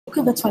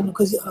Okay, that's fine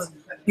because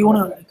you want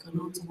to like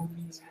announce about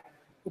these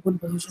open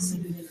positions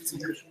and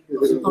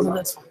okay,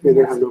 that's fine. They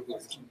have no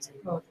questions.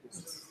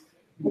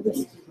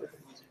 Okay.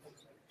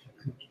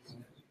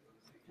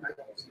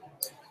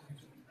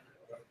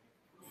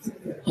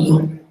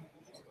 Hello.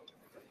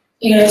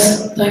 Hey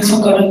guys, thanks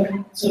for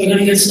coming. So we're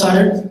gonna get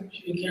started.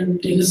 You can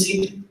take a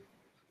seat.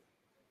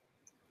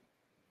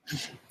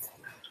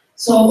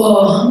 So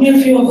how many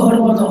of you have heard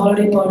about the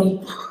holiday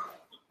party?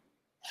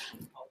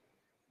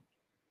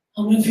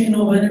 How many of you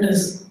know when it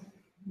is?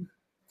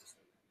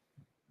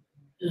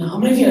 How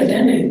many of you are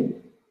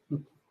attending?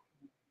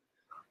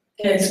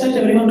 Okay, I expect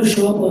everyone to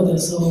show up for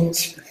this, so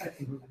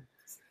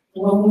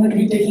I'm going to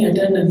be taking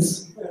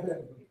attendance.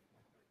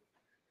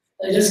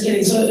 Just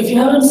kidding. So if you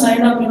haven't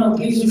signed up,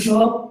 please do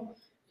show up.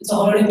 It's a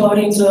holiday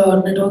party. It's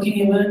a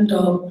networking event.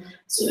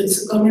 So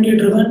it's community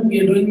driven.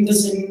 We are doing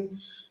this in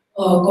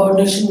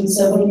coordination with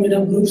several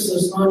meetup groups. So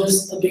it's not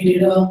just the big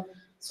data.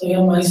 So you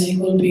have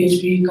MySQL,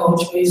 PHP,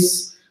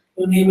 Couchbase,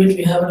 you name it,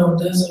 we have it out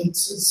there. So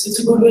it's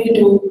a good way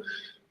to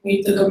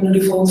meet the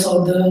community folks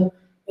out there.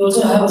 We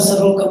also have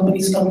several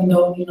companies coming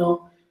down, to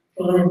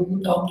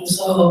talk to us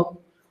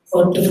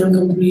what different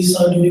companies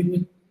are doing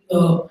with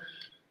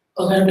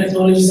what kind of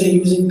technologies they're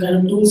using, kind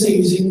of tools they're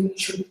using. You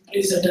should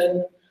please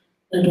attend,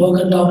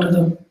 network, and talk to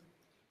them.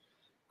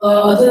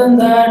 Other than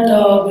that,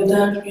 with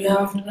that, we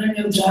have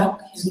Jack.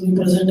 He's going to be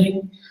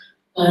presenting,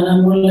 and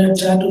I'm going to let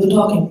Jack do the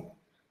talking.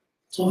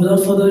 So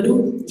without further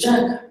ado,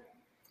 Jack.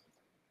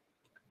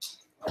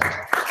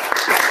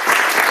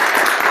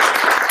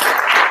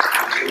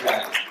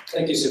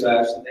 Thank you,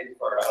 Subhash, and thank you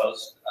for our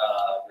host.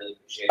 Really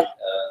appreciate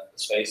the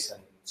space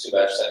and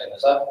Subhash setting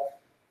this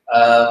up.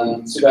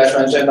 Subhash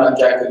mentioned I'm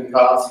Jack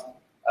Gudenkoff.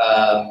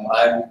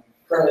 I'm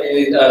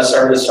currently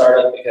started a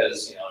startup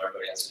because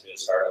everybody has to do a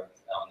startup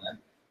now and then.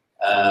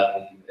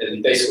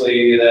 And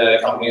basically, the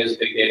company is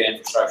big data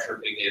infrastructure,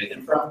 big data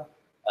infra.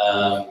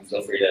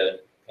 Feel free to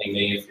ping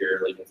me if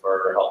you're looking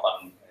for help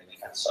on any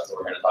kind of stuff that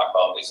we're going to talk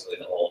about. Basically,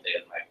 the whole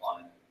data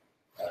pipeline,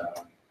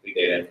 big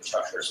data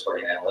infrastructure,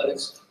 supporting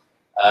analytics.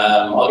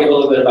 I'll give a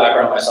little bit of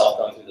background on myself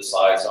going through the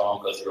slides, so I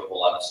won't go through a whole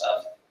lot of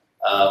stuff.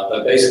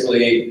 But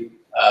basically,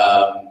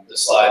 the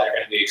slides are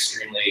going to be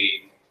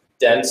extremely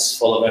dense,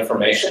 full of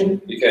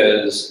information,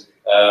 because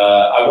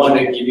I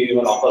wanted to give you,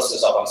 and I'll post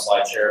this up on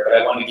SlideShare, but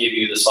I want to give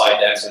you the slide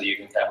deck so that you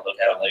can kind of look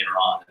at it later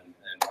on and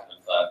kind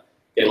of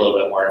get a little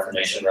bit more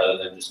information rather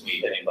than just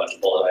me hitting a bunch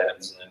of bullet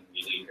items and then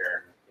you leave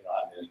here and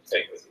I'm going to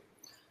take with you.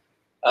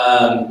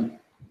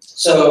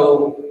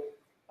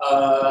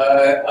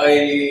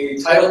 I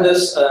titled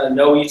this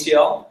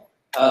noETL,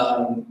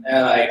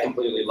 and I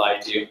completely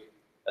lied to you.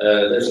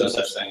 There's no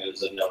such thing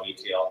as a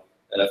noETL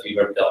if you've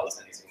ever dealt with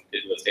anything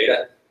to do with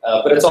data.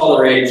 But it's all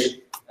the rage.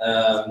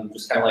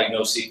 Just kind of like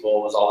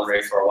NoSQL was all the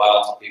rage for a while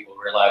until people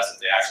realized that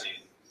they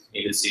actually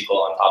needed SQL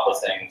on top of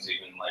things,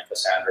 even like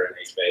Cassandra and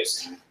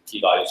HBase and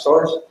key value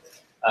stores.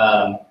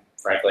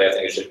 Frankly, I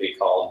think it should be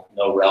called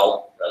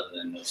NoRel rather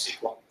than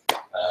NoSQL.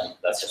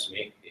 That's just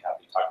me. I'd be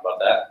happy to talk about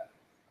that.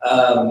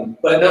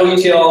 But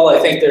noETL, I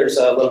think there's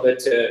a little bit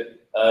to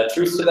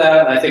truth to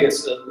that, and I think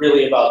it's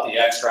really about the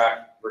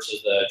extract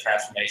versus the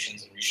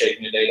transformations and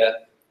reshaping the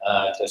data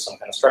to some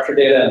kind of structured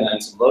data and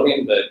then some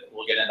loading, but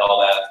we'll get into all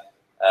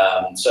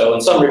that. So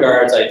in some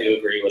regards, I do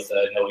agree with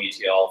the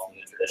noETL from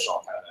the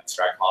traditional kind of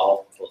extract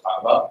model, which we'll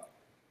talk about.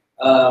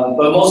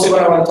 But mostly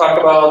what I want to talk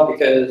about,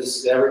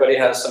 because everybody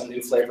has some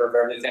new flavor of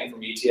everything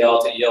from ETL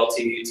to ELT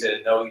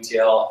to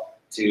noETL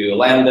to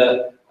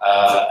Lambda.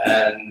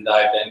 And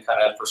I've been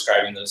kind of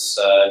prescribing this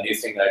new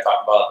thing that I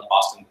talked about at the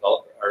Boston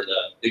Developer, or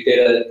the Big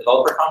Data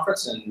Developer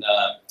Conference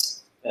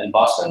in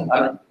Boston.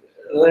 Are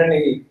there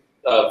any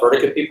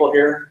Vertica people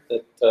here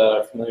that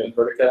are familiar with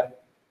Vertica?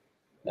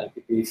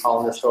 MPP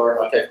Columnar store?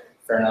 Okay,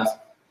 fair enough.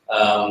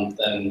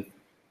 Then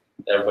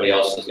everybody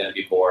else is going to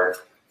be bored.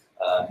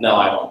 No,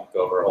 I won't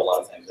go over a whole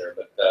lot of things there.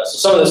 But so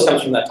some of this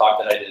comes from that talk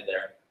that I did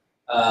there.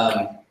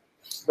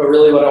 But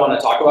really what I want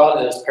to talk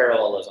about is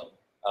parallelism.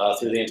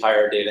 Through the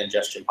entire data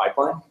ingestion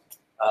pipeline,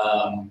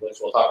 which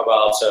we'll talk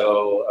about.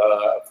 So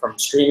from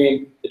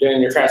streaming to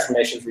doing your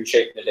transformations,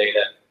 reshaping the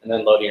data, and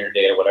then loading your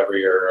data, whatever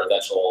your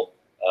eventual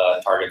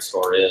target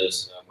store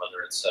is,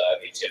 whether it's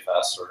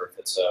HDFS or if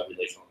it's a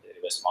relational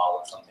database model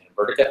or something in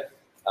Vertica.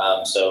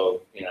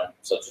 So,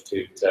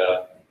 substitute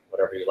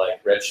whatever you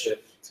like,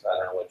 Redshift. I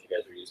don't know what you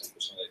guys are using for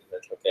something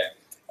like Redshift. Okay.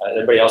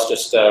 Everybody else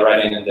just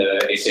writing into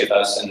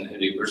HDFS and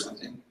Hadoop or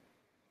something.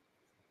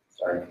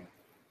 Sorry.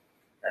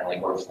 Apparently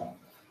it works now.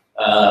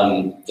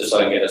 Just so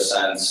I can get a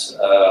sense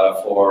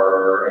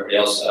for everybody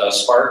else.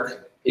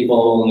 Spark,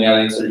 people in the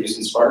audience that are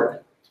using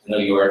Spark. I know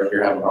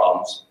you're having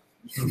problems.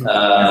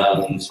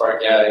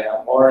 Spark,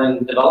 yeah, more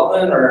in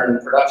development or in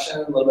production,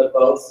 a little bit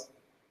both.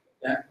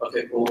 Yeah,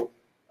 okay, cool.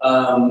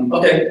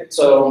 Okay,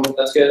 so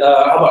that's good.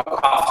 How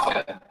about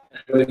Kafka?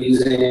 Everybody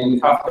using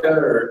Kafka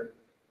or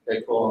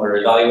okay, cool, or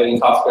evaluating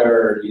Kafka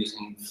or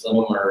using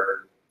Flume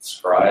or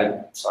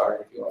Scribe? Sorry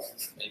if you want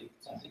maybe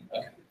something.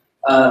 Okay.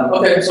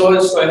 Okay, so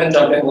let's go ahead and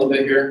jump in a little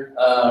bit here.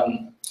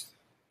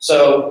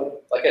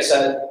 So, like I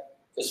said,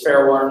 just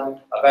fair warn,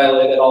 I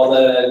violated all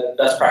the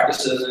best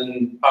practices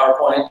in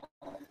PowerPoint.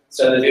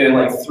 So they're doing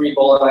like 3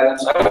 bullet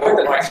items. I worked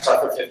at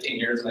Microsoft for 15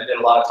 years and I did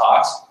a lot of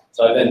talks.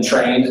 So I've been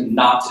trained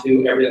not to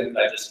do everything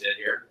that I just did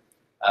here.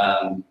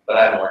 But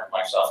I haven't worked at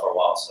Microsoft for a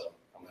while, so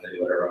I'm going to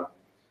do whatever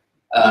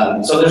I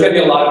want. So there's going to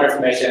be a lot of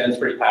information. It's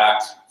pretty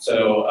packed.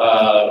 So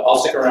I'll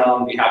stick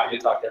around, be happy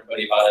to talk to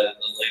everybody about it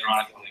later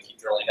on if you want to keep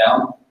drilling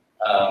down.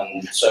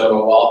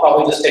 So I'll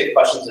probably just take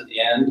questions at the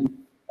end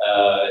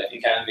if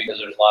you can, because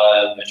there's a lot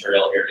of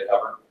material here to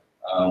cover.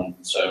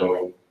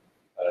 So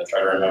try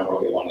to remember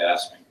what you wanted to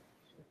ask me.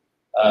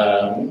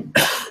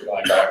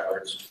 Going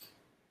backwards.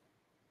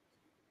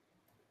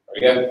 There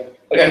we go.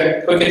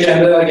 Okay, quick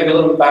agenda. I give you a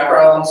little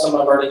background. Some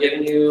I've already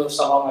given you,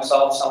 some on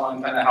myself, some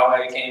on kind of how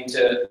I came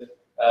to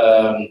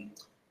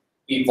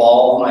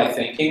evolve my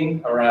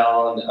thinking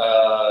around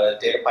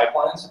data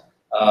pipelines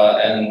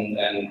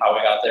and how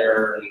I got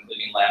there,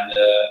 including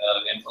Lambda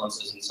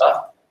influences and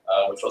stuff,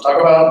 which we'll talk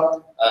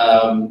about.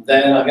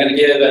 Then I'm going to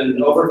give an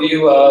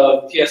overview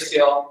of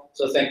PSTL.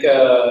 So think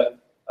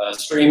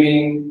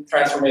streaming,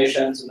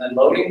 transformations, and then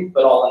loading,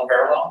 but all in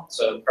parallel.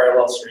 So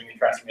parallel streaming,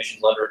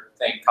 transformations, loader,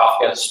 think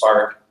Kafka,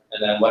 Spark,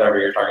 and then whatever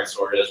your target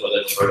storage is, whether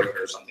it's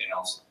Vertica or something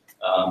else.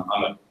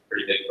 I'm a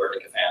pretty big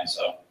Vertica fan,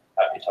 so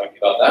happy to talk to you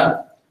about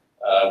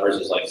that,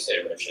 versus like say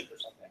Redshift or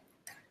something.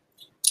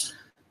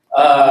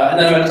 And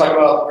then I'm going to talk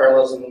about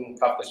parallels in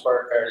Kafka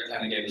Spark. I already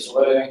kind of gave this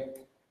away.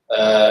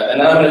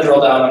 And then I'm going to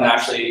drill down on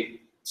actually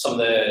some of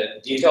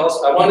the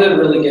details. I wanted to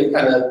really give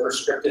kind of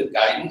prescriptive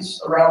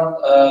guidance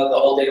around the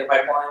whole data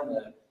pipeline,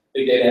 the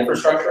big data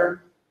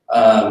infrastructure,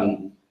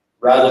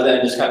 rather than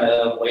just kind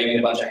of waving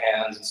a bunch of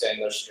hands and saying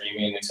they're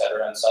streaming, et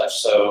cetera, and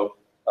such. So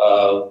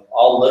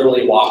I'll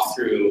literally walk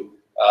through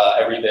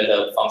every bit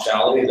of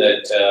functionality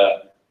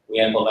that we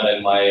implemented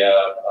in my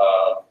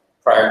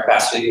prior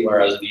capacity where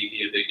I was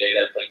VP of Big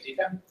Data at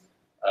Playtika.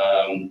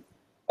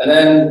 And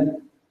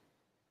then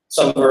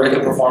some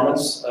Vertica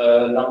performance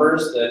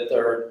numbers that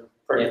are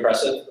pretty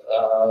impressive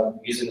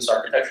using this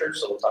architecture,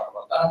 so we'll talk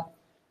about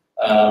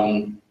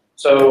that.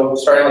 So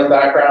starting with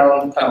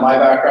background, kind of my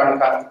background,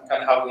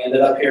 kind of how we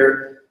ended up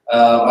here.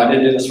 I've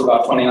been doing this for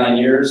about 29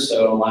 years,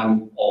 so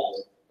I'm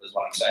old, is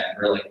what I'm saying,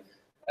 really.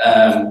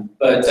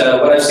 But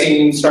what I've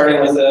seen,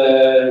 starting with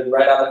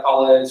right out of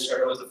college,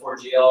 started with the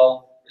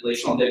 4GL,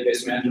 relational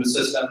database management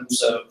system,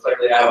 so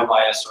clearly I have a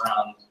bias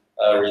around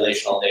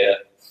relational data,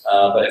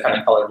 but it kind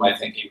of colored my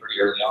thinking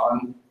pretty early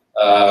on.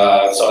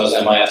 So I was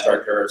MIS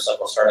director of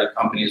several startup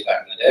companies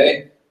back in the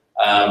day,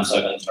 so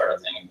I've been a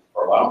startup thing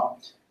for a while.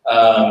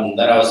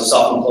 Then I was a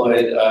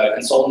self-employed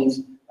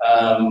consultant,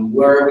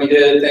 where we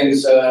did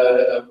things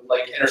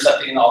like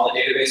intercepting all the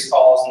database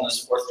calls in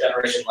this 4th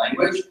generation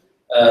language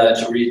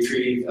to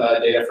retrieve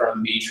data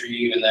from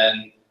B-tree, and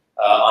then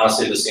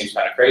honestly this seems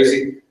kind of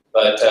crazy,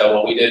 but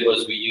what we did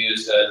was we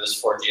used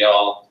this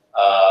 4GL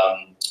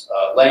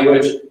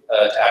language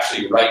to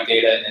actually write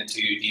data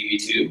into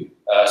DB2,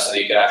 so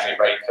that you could actually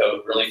write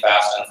code really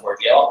fast on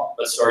 4GL,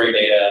 but store your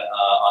data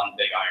on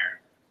Big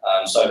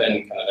Iron. So I've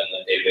been kind of in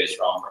the database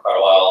realm for quite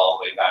a while, all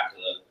the way back to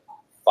the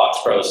Fox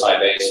Pro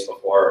Sybase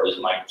before it was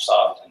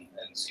Microsoft and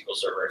SQL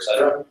Server, et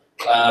cetera.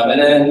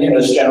 And then,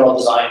 just general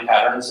design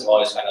patterns have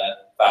always kind of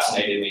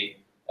fascinated me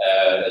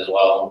as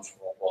well, which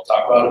we'll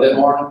talk about a bit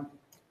more.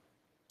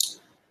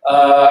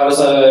 I was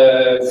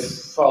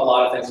a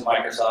lot of things in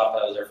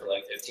Microsoft. I was there for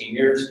like 15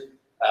 years,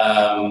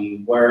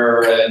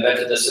 where I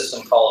invented this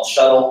system called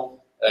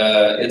Shuttle.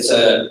 It's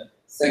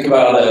think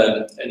about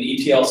an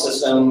ETL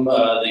system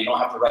that you don't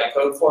have to write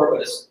code for,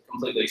 but it's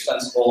completely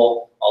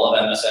extensible. All of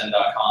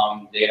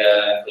MSN.com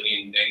data,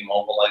 including Bing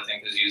Mobile, I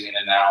think, is using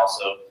it now.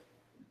 So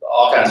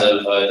all kinds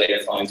of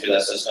data flowing through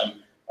that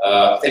system.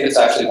 I think it's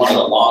actually one of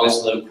the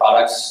longest lived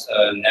products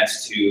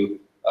next to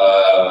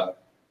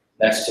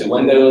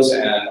Windows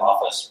and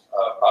Office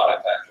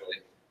product,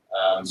 actually.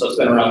 So it's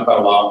been around quite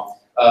a while.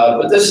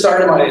 But this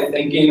started my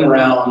thinking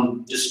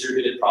around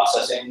distributed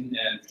processing,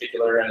 in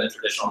particular in the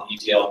traditional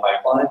ETL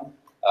pipeline,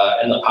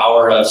 and the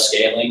power of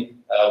scaling.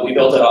 We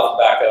built it off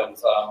the back of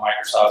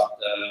Microsoft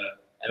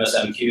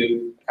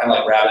MSMQ, kind of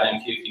like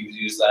RabbitMQ if you've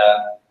used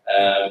that.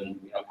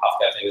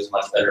 Kafka Ve is a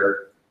much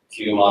better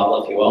queue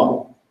model, if you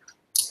will.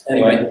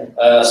 Anyway,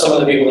 some of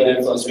the people that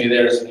influenced me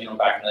there is,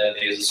 back in the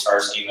days of star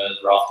schemas,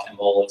 Ralph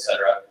Kimball,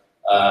 etc.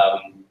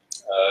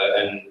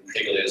 And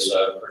particularly this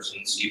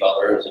person, Steve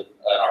Butler, who's an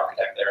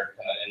architect there,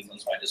 kind of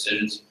influenced my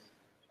decisions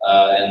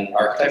in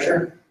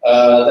architecture.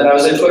 Then I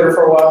was at Twitter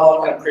for a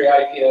while, kind of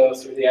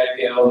pre-IPO, through the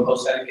IPO, and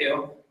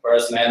post-IPO, where I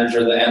was the manager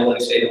of the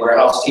analytics data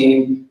warehouse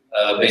team.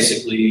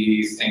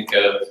 Basically, think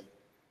of,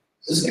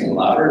 is this getting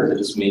louder, or is it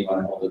just me when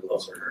I hold it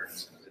closer?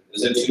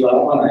 Is it too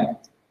loud when I,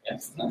 yeah,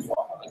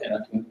 okay,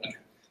 not too much, okay.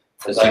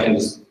 Because I can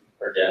just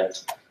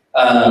project.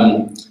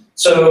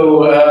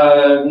 So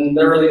in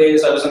the early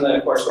days, I was in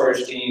the core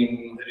storage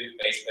team, Hadoop,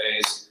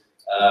 Basepace,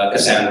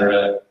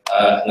 Cassandra,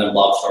 and then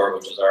Blob Store,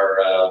 which is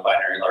our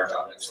binary large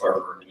object store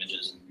for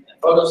images and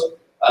photos.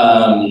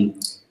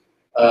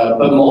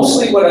 But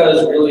mostly what I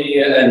was really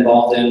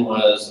involved in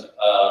was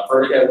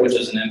Vertica, which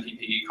is an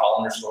MPP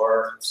Columnar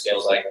store,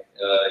 scales like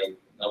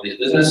nobody's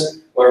business,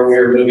 where we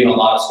were moving a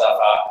lot of stuff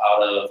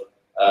out of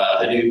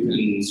Hadoop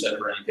instead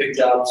of running pig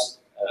jobs.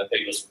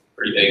 Pig was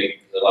pretty big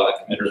because a lot of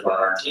committers were on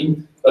our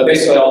team. But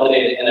basically all the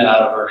data in and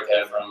out of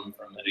Vertica from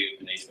Hadoop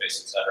and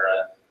HBase, et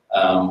cetera,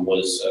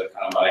 was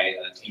kind of my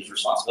team's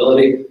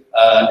responsibility.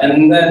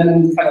 And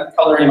then kind of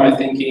coloring my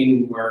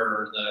thinking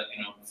were the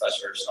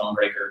Professor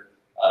Stonebreaker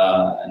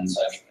and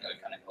such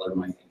kind of colored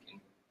my thinking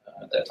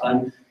at that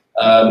time.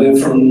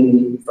 Moved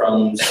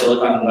from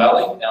Silicon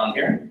Valley down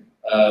here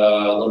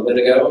a little bit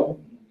ago,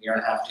 a year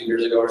and a half, 2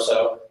 years ago or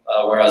so,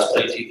 where I was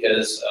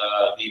Playtika's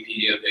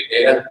VP of Big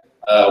Data,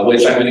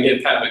 which I'm going to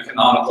give kind of a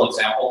canonical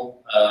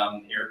example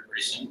here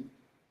pretty soon.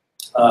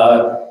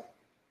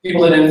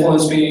 People that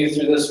influenced me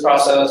through this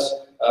process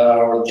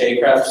were Jay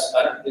Krebs.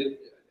 Did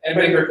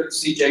anybody heard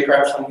see Jay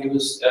Krebs when he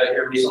was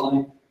here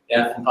recently?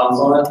 Yeah, from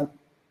Confluent.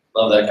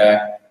 Love that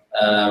guy.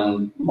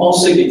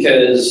 Mostly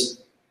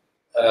because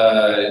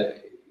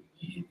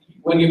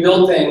when you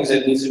build things,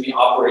 it needs to be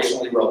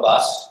operationally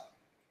robust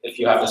if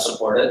you have to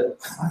support it.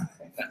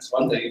 That's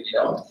one thing if you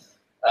don't.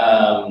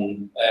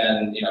 And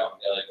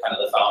kind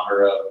of the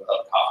founder of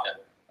Kafka.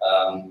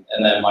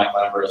 And then Mike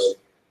Lambert's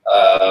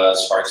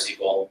Spark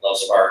SQL, love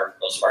Spark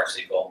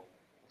SQL. We'll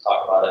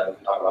talk about it. We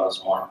can talk about it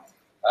some more.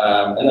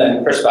 And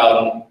then Chris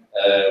Bowden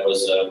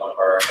was one of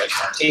our architects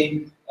on our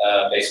team.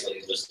 Basically,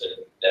 he's just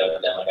a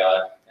demo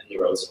guy, and he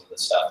wrote some of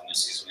this stuff. And you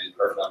see some of these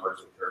perf numbers,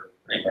 which are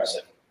pretty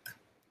impressive.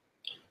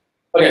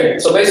 Okay,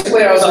 so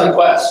basically, I was on a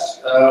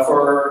quest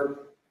for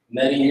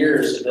many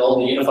years to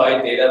build a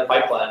unified data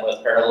pipeline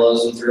with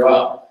parallelism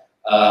throughout,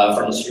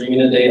 from the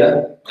streaming of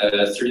data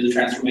through the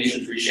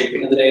transformations,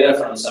 reshaping of the data,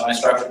 from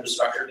semi-structured to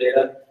structured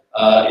data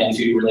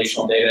into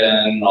relational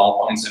data and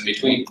all points in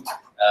between.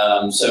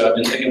 So I've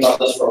been thinking about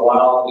this for a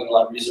while, doing a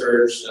lot of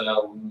research, a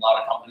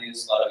lot of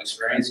companies, a lot of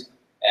experience,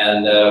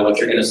 and what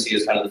you're going to see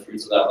is kind of the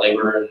fruits of that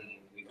labor, and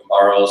we can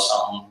borrow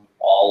some,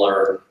 all,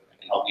 or I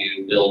can help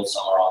you build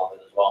some or all of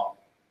it as well.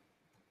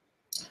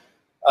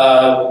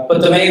 But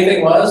the main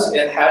thing was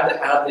it had to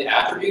have the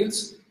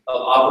attributes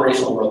of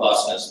operational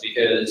robustness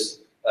because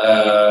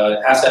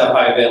it has to have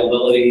high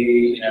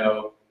availability.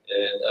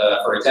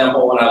 For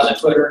example, when I was at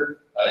Twitter,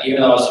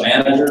 even though I was a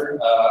manager,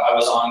 I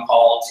was on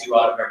call 2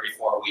 out of every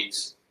 4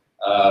 weeks,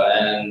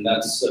 and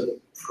that's a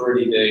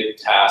pretty big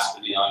task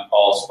to be on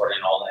call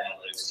supporting all the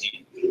analytics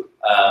team.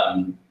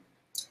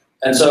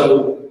 And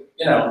so,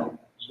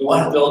 you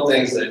want to build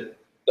things that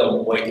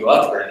don't wake you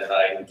up during the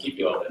night and keep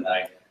you up at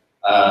night.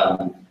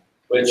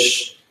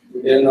 Which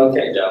we did an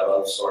okay job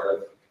of,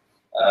 sort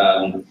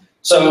of.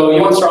 So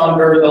you want strong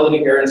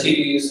durability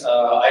guarantees,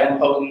 item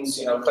potence,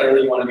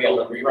 clearly you want to be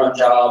able to rerun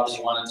jobs,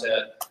 you want it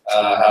to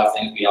have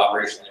things be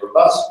operationally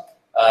robust,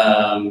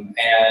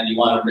 and you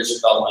want a rich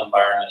development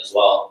environment as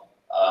well,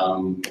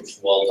 which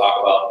we'll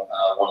talk about,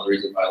 one of the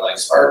reasons why I like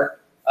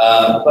Spark.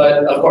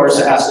 But of course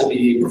it has to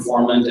be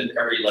performant at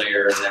every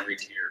layer and every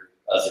tier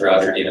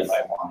throughout your data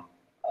pipeline,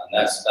 and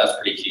that's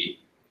pretty key.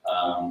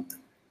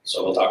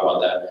 So we'll talk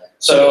about that.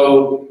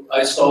 So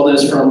I stole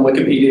this from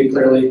Wikipedia,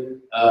 clearly.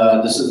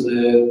 This is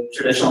the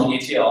traditional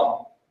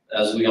ETL,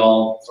 as we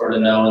all sort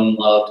of know and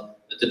loved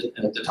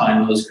at the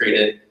time it was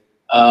created.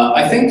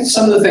 I think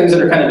some of the things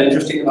that are kind of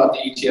interesting about the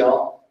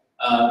ETL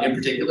in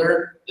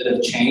particular that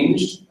have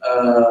changed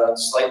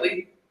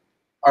slightly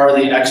are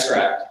the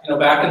extract.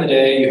 Back in the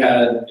day, you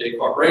had big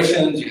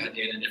corporations, you had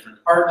data in different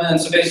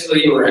departments, so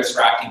basically you were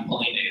extracting,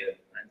 pulling data.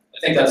 Right? I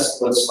think that's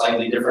what's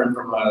slightly different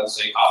from,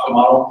 say, Kafka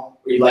model,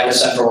 where you like a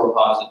central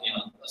repository,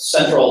 a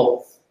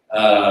central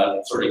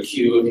sort of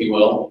queue, if you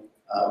will,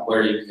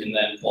 where you can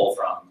then pull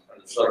from,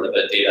 sort of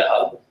a data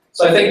hub.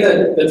 So I think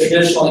that the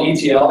traditional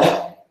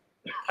ETL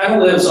kind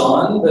of lives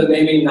on, but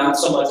maybe not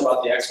so much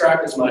about the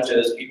extract as much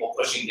as people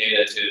pushing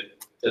data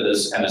to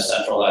this kind of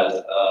centralized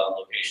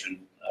location,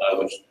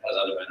 which has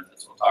other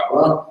benefits we'll talk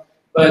about.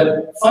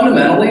 But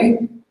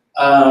fundamentally,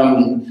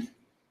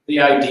 the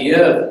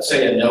idea of,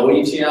 say, a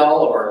noETL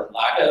or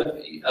lack of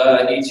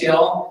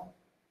ETL,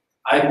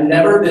 I've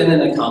never been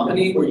in a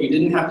company where you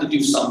didn't have to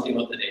do something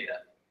with the data.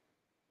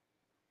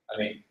 I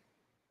mean,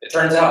 it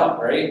turns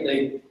out,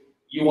 right?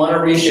 You want to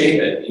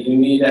reshape it. You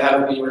need to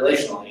have it be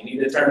relational. You need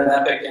to turn an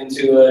epic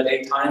into a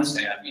date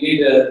timestamp. You need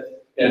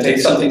to take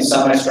something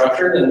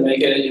semi-structured and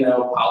make it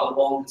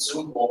palatable and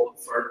consumable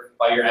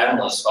by your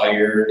analysts, by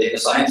your data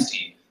science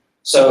team.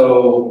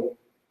 So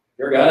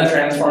you're going to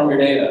transform your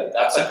data.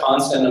 That's a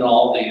constant in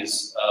all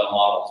these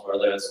models,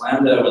 whether it's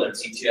Lambda, whether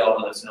it's ETL,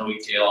 whether it's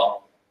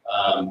noETL.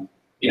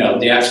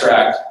 The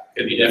extract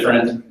could be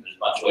different. There's a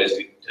bunch of ways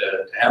to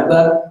handle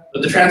that,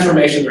 but the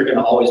transformations are going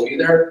to always be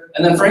there.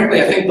 And then,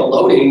 frankly, I think the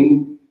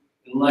loading,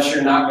 unless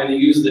you're not going to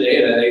use the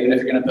data, even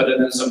if you're going to put it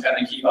in some kind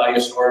of key value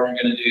store and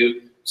you're going to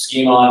do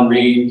schema on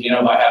read,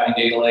 by having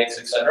data lakes,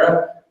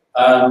 etc.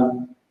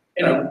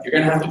 You're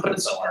going to have to put it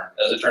somewhere,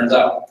 as it turns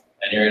out,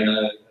 and you're going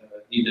to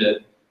need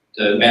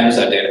to manage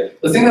that data.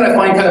 The thing that I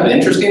find kind of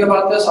interesting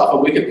about this off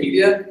of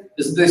Wikipedia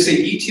is that they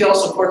say ETL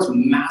supports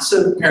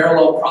massive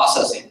parallel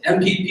processing,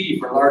 MPP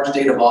for large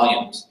data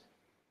volumes.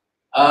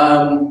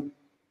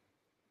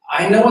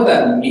 I know what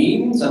that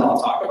means, and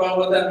I'll talk about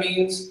what that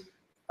means.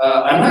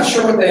 I'm not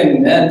sure what they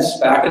meant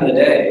back in the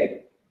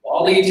day.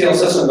 All the ETL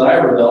systems that I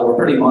ever built were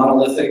pretty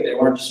monolithic. They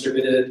weren't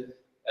distributed.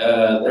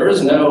 There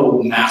was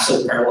no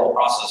massive parallel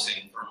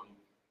processing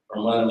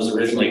from when it was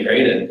originally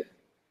created.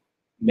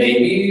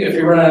 Maybe if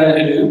you're running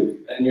Hadoop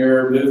and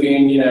you're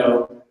moving,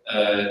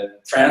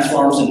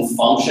 transforms and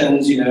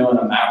functions, in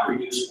a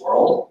map-reduced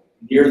world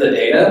near the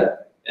data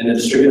in a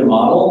distributed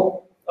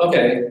model,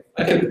 okay,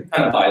 I could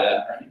kind of buy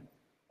that, right?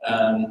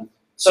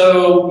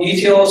 So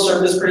ETL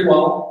served us pretty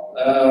well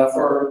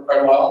for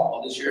quite a while,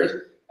 all these years.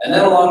 And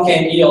then along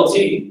came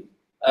ELT,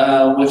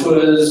 which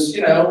was,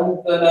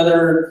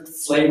 another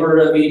flavor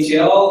of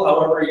ETL.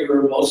 However, you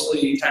were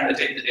mostly trying to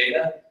take the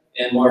data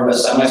in more of a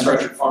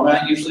semi-structured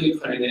format, usually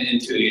putting it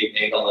into a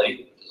data lake,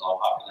 which is all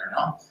popular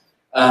now.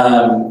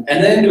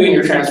 And then doing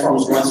your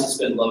transforms once it's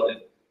been loaded.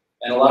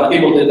 And a lot of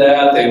people did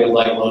that. They would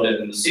load it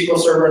in the SQL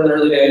Server in the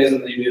early days,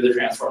 and they do the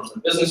transforms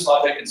in business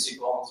logic in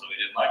SQL. So we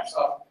did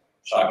Microsoft,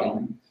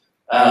 shockingly.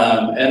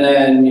 And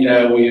then,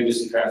 we would do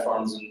some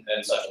transforms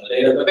and such in the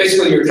data. But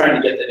basically, you're trying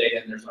to get the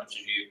data in there as much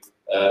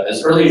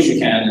as early as you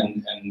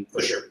can and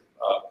push your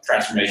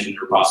transformation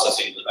or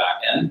processing to the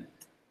back end.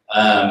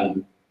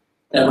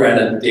 Never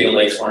had a data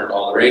lakes weren't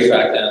all the rage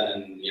back then,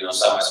 and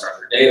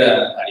semi-structured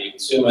data, and how do you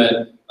consume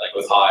it, like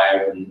with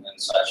Hive and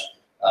such,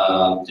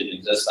 didn't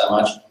exist that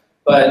much.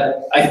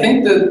 But I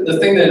think that the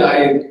thing that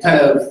I kind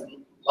of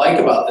like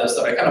about this,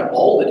 that I kind of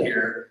bolded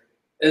here,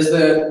 is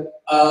that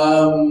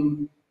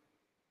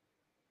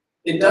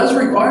it does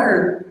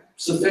require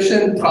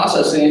sufficient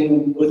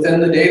processing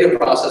within the data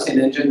processing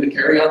engine to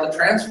carry out the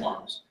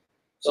transforms.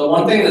 So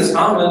one thing that's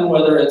common,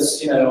 whether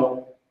it's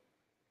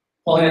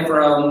pulling it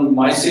from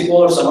MySQL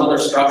or some other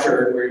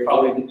structure where you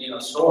probably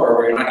store,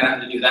 where you're not going to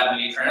have to do that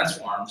many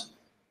transforms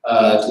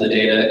to the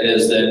data,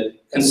 is that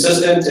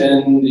consistent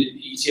in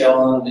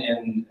ETL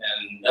and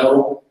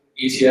no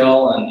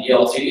ETL and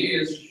ELT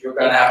is you're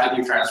going to have to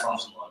do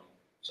transforms and loading.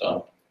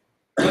 So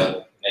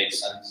it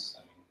makes sense. I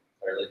mean,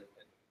 clearly it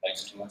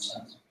makes too much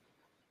sense.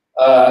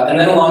 And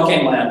then along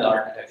came Lambda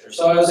architecture.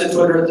 So I was at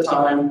Twitter at the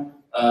time.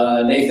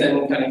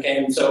 Nathan kind of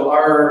came. So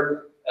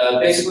our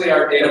basically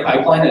our data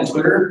pipeline at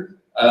Twitter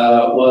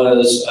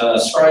was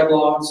scribe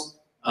logs.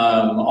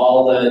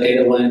 All the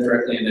data went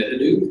directly into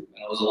Hadoop,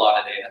 and it was a lot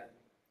of data.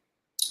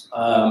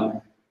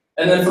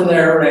 And then from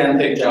there, ran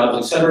pig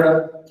jobs,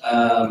 etc.,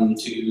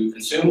 to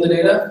consume the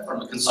data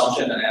from a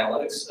consumption and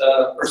analytics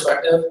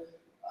perspective.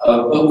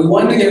 But we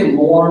wanted to get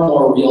more and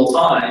more real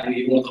time,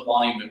 even with the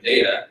volume of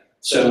data.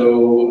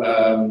 So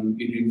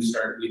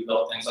we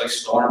built things like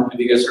Storm. Have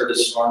you guys heard of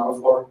Storm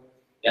before?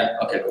 Yeah.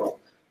 Okay. Cool.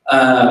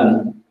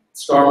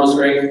 Storm was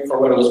great for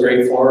what it was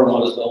great for and what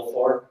it was built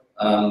for.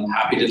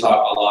 Happy to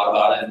talk a lot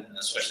about it,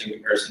 especially in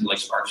comparison to like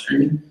Spark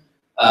Streaming.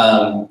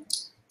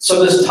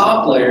 So this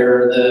top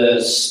layer,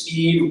 the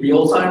speed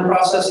real-time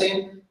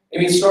processing, I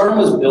mean, Storm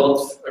was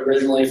built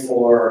originally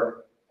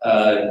for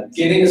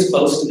getting as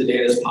close to the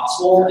data as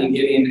possible and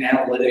getting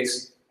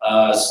analytics,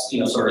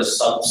 sort of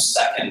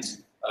sub-second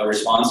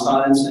response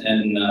times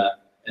and the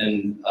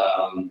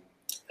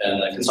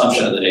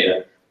consumption of the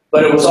data.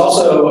 But it was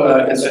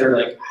also considered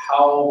like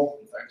how.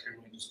 In fact, here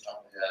let me just jump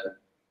ahead.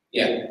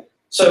 Yeah.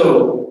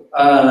 So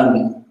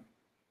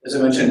as I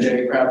mentioned,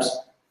 Jay perhaps.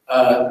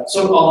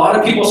 So a lot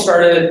of people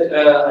started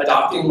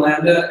adopting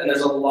Lambda, and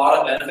there's a lot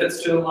of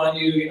benefits to it, mind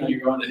you. You're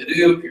going to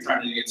Hadoop, you're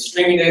trying to get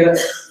streaming data,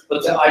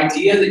 but the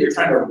idea that you're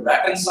trying to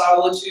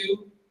reconcile the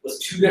two with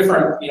two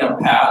different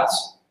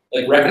paths,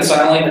 like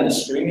reconciling in a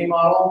streaming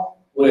model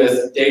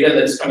with data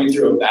that's coming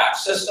through a batch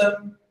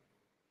system.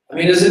 I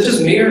mean, is it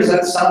just me, or does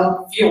that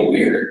feel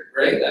weird,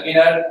 right? I mean,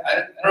 I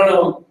don't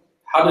know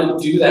how to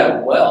do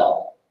that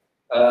well.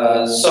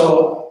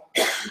 So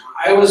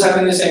I was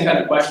having the same kind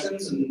of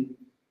questions, and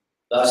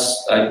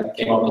thus, I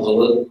came up with a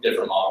little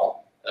different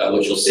model,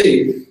 which you'll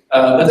see.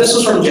 But this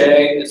was from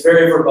Jay. It's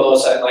very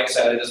verbose. Like I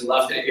said, I just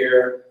left it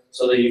here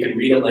so that you can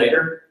read it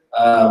later.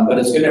 But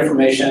it's good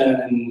information,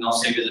 and I'll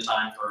save you the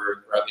time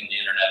for rubbing the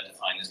internet to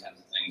find these kinds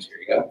of things. Here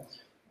you go.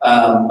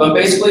 But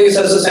basically, it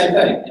says the same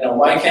thing.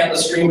 Why can't the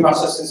stream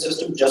processing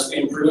system just be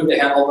improved to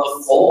handle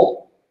the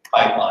full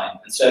pipeline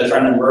instead of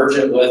trying to merge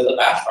it with the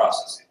batch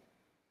processing?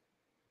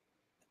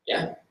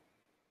 Yeah,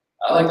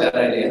 I like that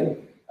idea.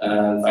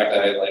 In fact,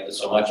 I liked it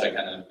so much, I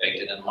kind of baked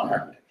it into my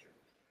architecture.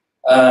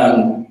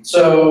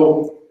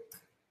 So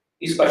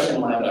he's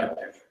questioning Lambda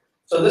architecture.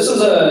 So this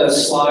is a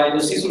slide.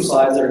 You'll see some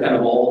slides that are kind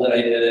of old that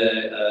I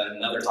did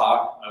another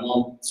talk. I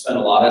won't spend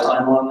a lot of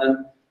time on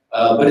them,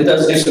 but it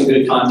does give some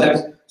good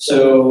context.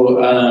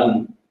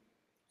 So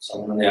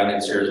someone in the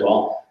audience here as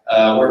well.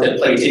 Worked at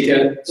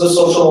rtica. It's a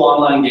social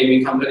online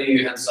gaming company.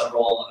 We had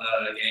several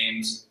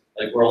games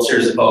like World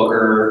Series of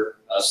Poker,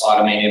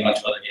 Slotomania, a bunch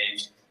of other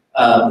games.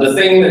 The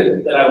thing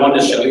that I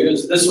wanted to show you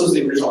is this was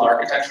the original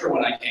architecture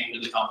when I came to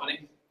the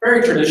company.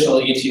 Very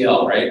traditional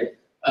ETL, right?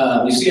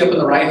 You see up on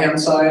the right-hand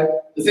side,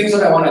 the things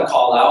that I want to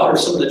call out are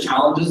some of the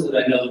challenges that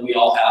I know that we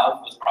all have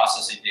with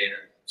processing data.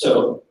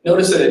 So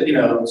notice that, you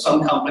know,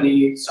 some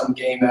company, some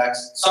game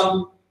X,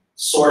 some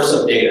source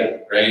of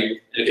data, right?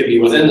 It could be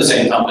within the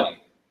same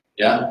company,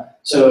 yeah?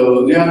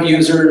 So you have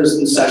users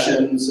and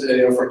sessions,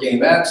 you know, for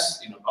game X,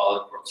 you know, call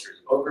it World Series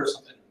of Poker or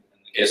something, in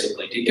the case of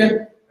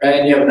rtica, right?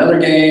 And you have another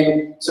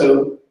game,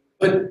 so,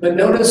 but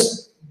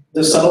notice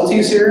the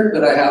subtleties here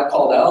that I have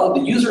called out.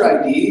 The user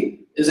ID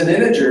is an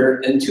integer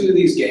in two of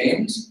these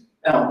games.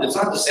 Now, it's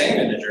not the same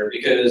integer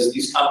because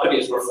these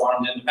companies were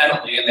formed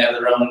independently and they have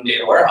their own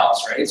data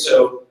warehouse, right?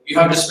 So you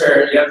have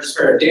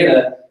disparate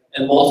data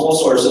and multiple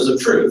sources of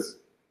truth,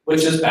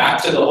 which is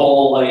back to the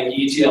whole like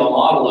ETL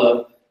model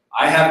of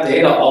I have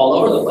data all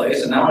over the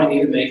place and now I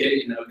need to make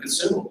it, you know,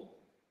 consumable.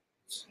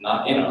 It's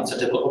not, you know, it's a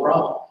typical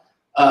problem.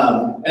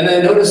 And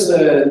then notice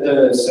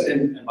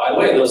and by the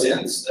way, those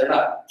ints, they're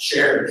not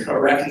shared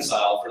or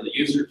reconciled for the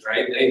users,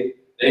 right? They,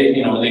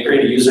 you know, when they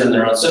create a user in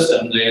their own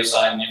system, they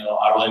assign, you know,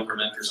 auto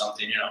increment or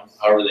something, you know,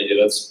 however they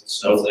do it,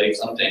 Snowflake,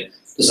 something,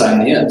 to assign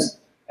the ints.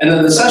 And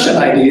then the session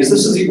IDs,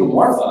 this is even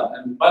more fun.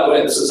 And by the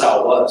way, this is how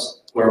it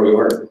was where we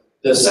were.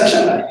 The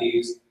session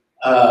IDs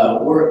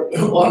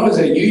one was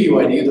a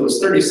UUID that was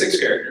 36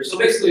 characters. So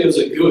basically it was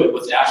a GUID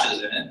with dashes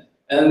in it.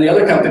 And the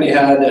other company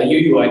had a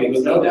UUID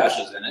with no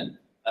dashes in it.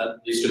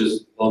 At least it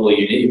was globally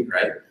unique,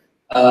 right?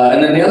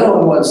 And then the other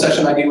one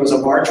session ID was a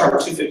bar chart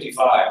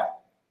 255.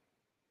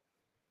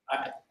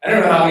 I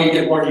don't know how you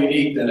get more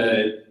unique than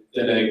a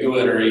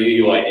GUID or a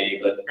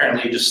UUID, but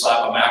apparently you just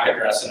slap a MAC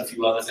address and a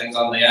few other things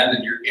on the end,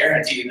 and you're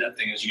guaranteed that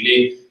thing is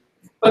unique.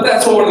 But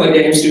that's what one of the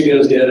game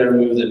studios did. I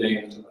removed the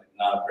name to like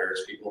not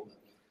embarrass people.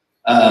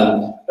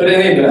 But in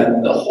any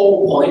event, the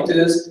whole point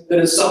is that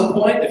at some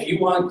point, if you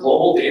want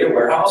global data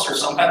warehouse or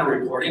some kind of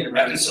reporting and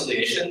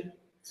reconciliation,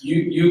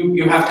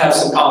 you have to have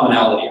some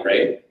commonality,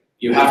 right?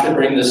 You have to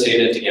bring this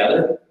data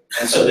together,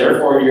 and so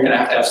therefore you're going to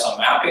have some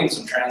mapping,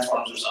 some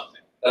transforms, or something.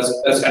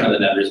 That's kind of the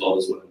net result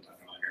is what I'm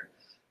talking about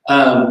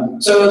here.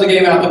 So the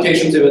game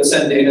applications, they would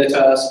send data to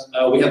us.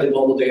 We had the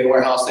global data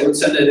warehouse. They would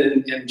send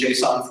it in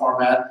JSON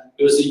format.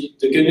 It was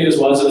the good news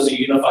was it was a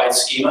unified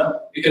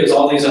schema because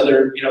all these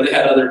other, you know, they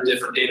had other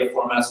different data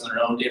formats in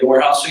their own data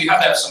warehouse. So you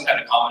have to have some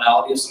kind of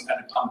commonality, some kind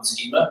of common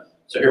schema.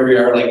 So here we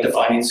are like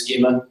defining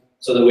schema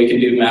so that we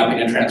can do mapping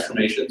and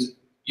transformations.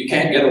 You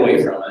can't get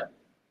away from it.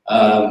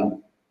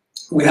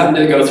 We happened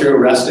to go through a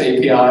REST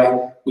API.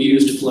 We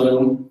used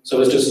Flume, so it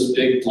was just this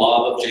big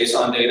blob of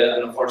JSON data,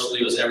 and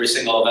unfortunately it was every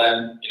single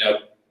event, you know,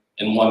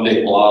 in one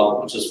big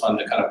blob, which is fun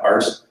to kind of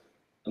parse.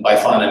 And by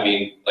fun, I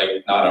mean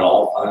like not at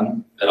all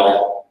fun at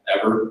all,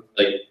 ever,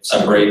 like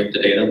separate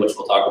the data, which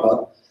we'll talk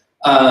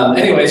about.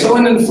 Anyway, so I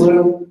went in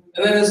Flume,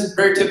 and then it's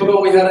very typical,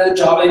 we had a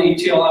Java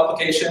ETL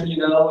application, you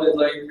know, we'd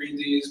like read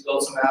these,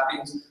 build some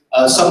mappings.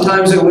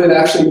 Sometimes it would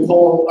actually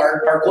pull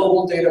our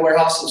global data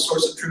warehouse of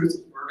source of truth,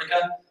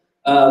 Vertica.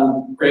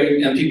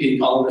 Great MPP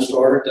Columnar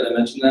store, did I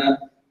mention that?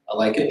 I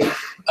like it.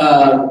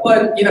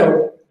 But you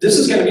know, this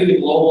is going to be the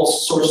global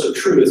source of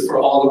truth for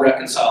all the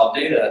reconciled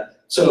data.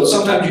 So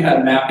sometimes you had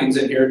mappings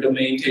in here,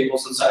 domain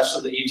tables and such, so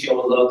the ETL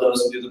would load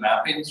those and do the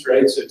mappings,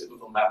 right? So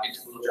typical mapping,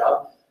 typical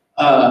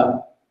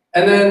job.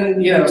 And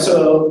then, you know,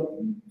 so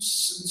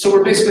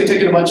we're basically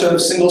taking a bunch of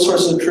single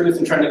sources of truth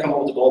and trying to come up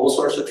with a global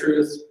source of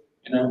truth,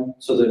 you know,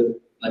 so the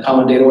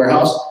common data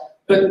warehouse.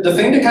 But the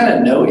thing to kind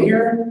of note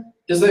here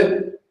is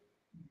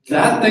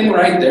that thing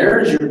right there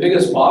is your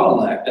biggest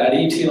bottleneck, that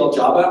ETL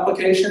job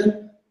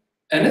application,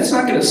 and it's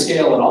not going to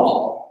scale at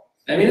all.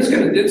 I mean, it's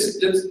going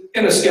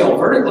to scale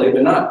vertically,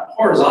 but not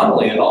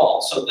horizontally at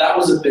all. So that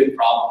was a big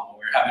problem.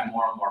 We're having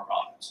more and more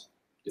problems.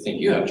 You think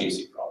you have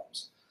GC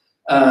problems.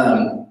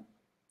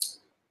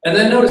 And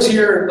then notice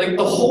here, like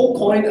the whole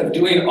point of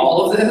doing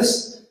all of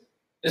this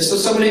is so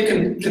somebody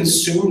can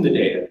consume the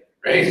data,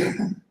 right?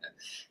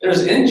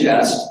 There's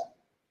ingest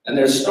and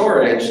there's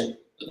storage.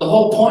 But the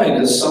whole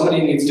point is somebody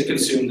needs to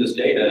consume this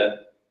data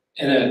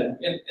in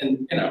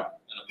a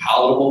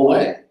palatable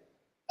way.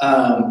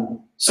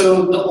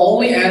 So the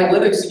only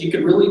analytics that you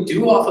could really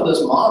do off of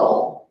this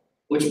model,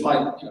 which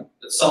might, you know,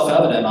 it's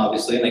self-evident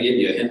obviously, and I gave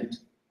you a hint,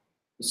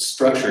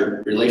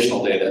 structured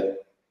relational data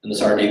in this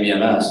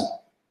RDBMS,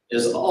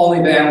 is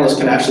only the analyst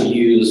can actually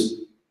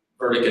use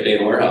Vertica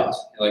data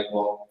warehouse. You're like,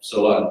 well,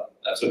 so what?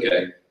 That's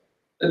okay.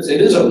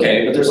 It is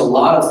okay, but there's a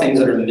lot of things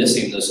that are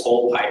missing this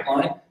whole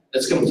pipeline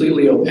that's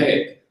completely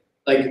opaque.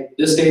 Like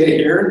this data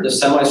here, the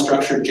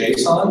semi-structured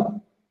JSON,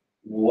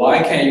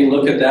 why can't you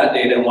look at that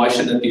data and why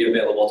shouldn't it be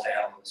available to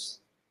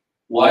analysts?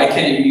 Why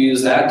can't you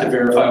use that to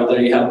verify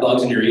whether you have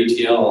bugs in your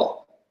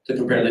ETL to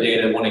compare the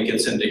data when it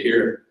gets into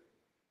here?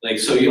 Like,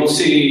 so you'll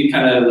see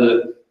kind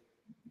of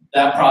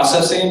that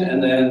processing,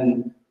 and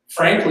then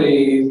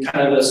frankly,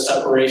 kind of the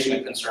separation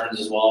of concerns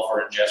as well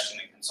for ingestion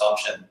and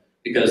consumption,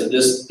 because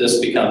this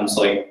becomes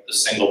like the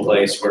single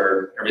place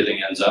where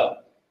everything ends up.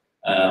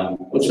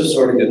 Which is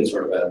sort of good and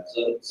sort of bad.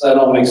 So, does that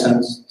all make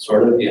sense?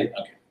 Sort of, yeah,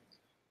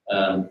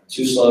 okay.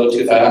 Too slow,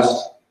 too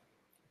fast?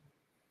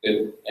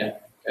 Good, yeah,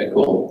 okay,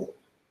 cool.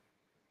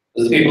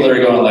 The people that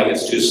are going like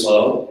it's too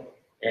slow,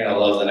 you're gonna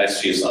love the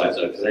next few slides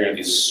though, because they're gonna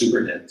be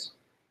super dense.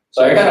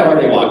 So I kind of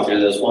already walked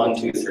through this,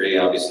 1, 2, 3,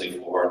 obviously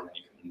 4, and then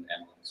you can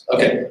analyze.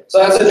 Okay, so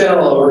that's a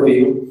general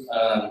overview.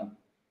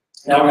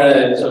 Now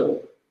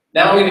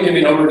I'm going to give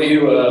you an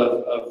overview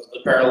of the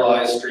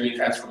parallelized streaming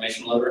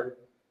transformation loader,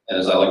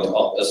 as I like to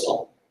call it,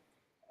 Pistol.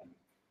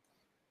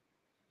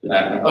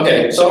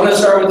 Okay, so I'm going to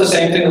start with the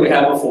same thing that we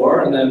had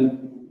before, and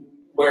then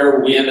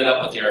where we ended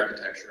up with the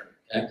architecture.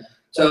 Okay,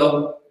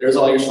 so there's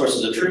all your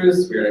sources of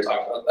truth. We already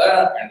talked about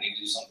that. We're going to need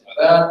to do something with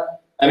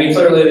that. I mean,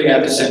 clearly they're going to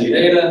have to send you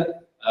data.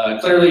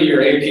 Clearly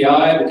your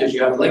API, because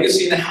you have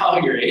legacy now,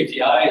 your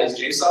API is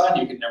JSON.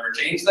 You can never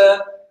change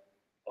that,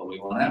 but we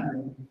won't have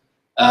it.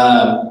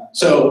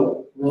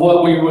 So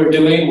what we were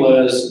doing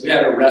was we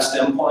had a REST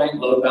endpoint,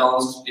 load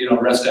balanced,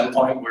 REST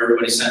endpoint where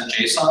everybody sent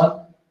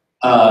JSON.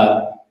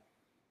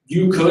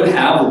 You could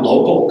have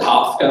local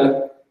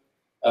Kafka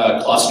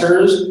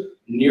clusters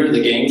near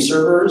the game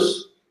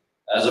servers,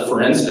 as a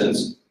for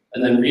instance,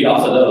 and then read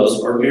off of those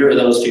or mirror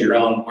those to your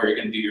own where you're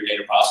going to do your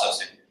data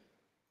processing.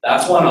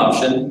 That's one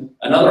option.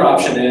 Another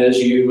option is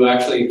you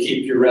actually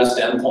keep your REST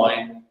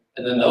endpoint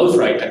and then those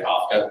write to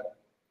Kafka.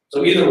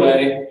 So either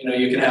way,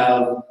 you can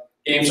have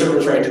game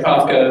servers write to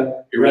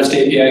Kafka, your REST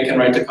API can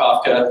write to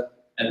Kafka,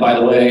 and by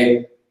the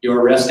way,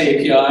 your REST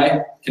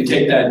API can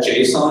take that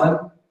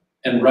JSON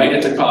and write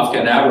it to Kafka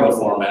in Avro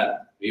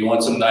format. If you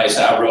want some nice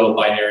Avro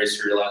binary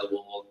serializable,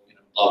 blah,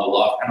 blah,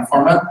 blah kind of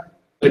format,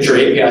 but your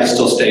API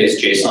still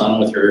stays JSON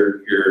with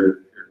your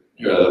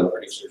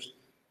producers.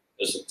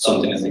 Just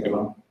something to think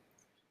about.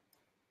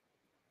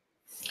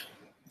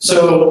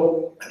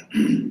 So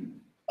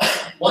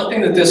one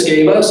thing that this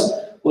gave us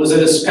was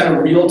this kind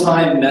of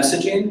real-time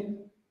messaging.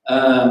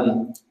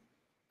 And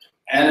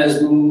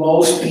as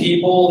most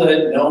people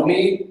that know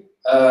me,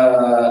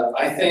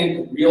 I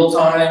think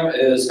real-time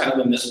is kind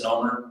of a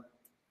misnomer.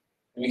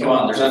 I mean, come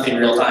on, there's nothing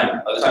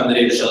real-time. By the time the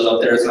data shows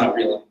up there, it's not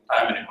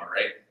real-time anymore,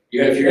 right?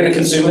 If you're going to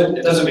consume it,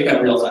 it doesn't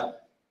become real-time.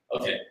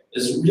 Okay,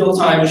 as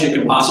real-time as you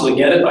can possibly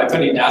get it by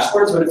putting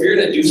dashboards, but if you're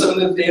going to do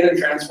something with the data and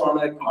transform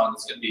it, come on,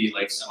 it's going to be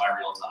like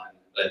semi-real-time.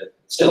 But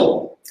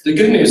still, the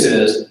good news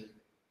is,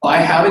 by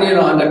having it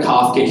onto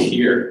Kafka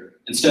here,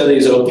 instead of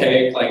these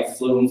opaque like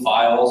Flume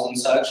files and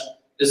such,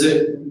 is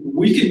that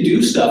we can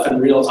do stuff in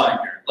real time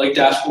here, like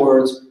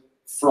dashboards,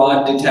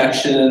 fraud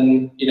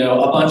detection,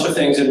 a bunch of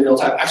things in real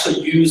time, actually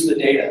use the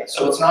data.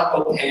 So it's not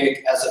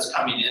opaque as it's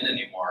coming in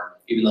anymore,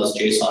 even though it's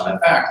JSON. In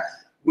fact,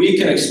 we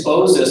can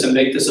expose this and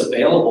make this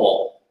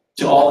available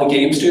to all the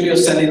game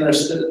studios sending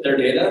their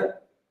data,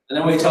 and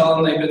then we tell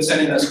them they've been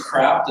sending us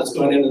crap that's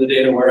going into the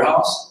data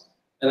warehouse.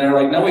 And they're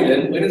like, no, we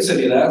didn't send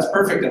you that. It's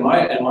perfect in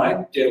my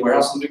data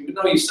warehouse. And we,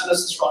 no, you sent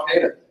us this wrong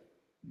data.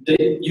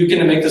 You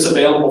can make this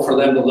available for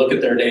them to look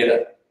at their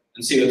data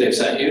and see what they've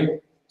sent you.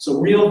 So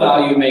real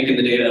value making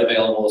the data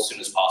available as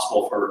soon as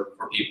possible for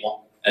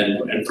people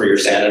and for your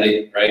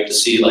sanity, right? To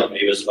see like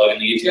maybe it's a bug in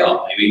the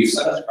ETL. Maybe you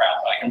sent us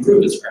crap. I can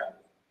prove it's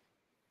crap.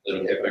 Is it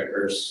okay if I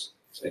curse?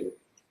 Say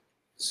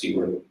C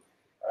word.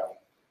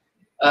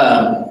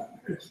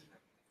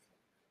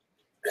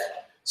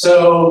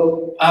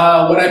 So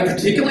what I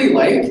particularly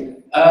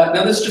like,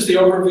 now this is just the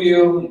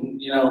overview,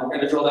 we're going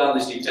to drill down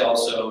these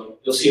details, so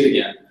you'll see it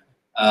again.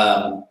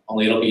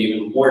 Only it'll be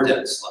even more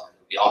dense, it'll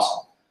be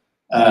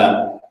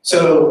awesome.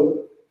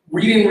 So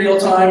reading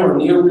real-time or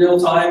near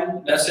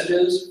real-time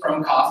messages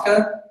from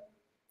Kafka,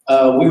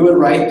 we would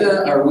write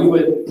them, or we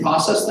would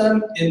process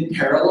them in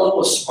parallel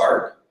with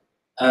Spark.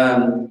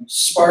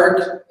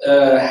 Spark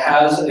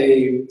has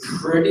a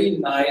pretty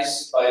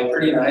nice, by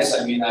pretty nice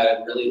I mean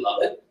I really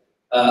love it,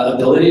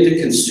 ability to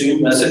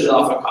consume messages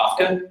off of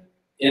Kafka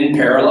in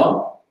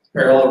parallel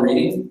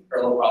reading,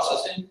 parallel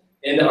processing,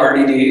 into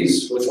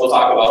RDDs, which we'll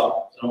talk about.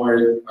 Don't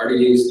worry,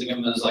 RDDs, think of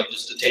them as like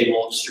just a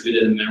table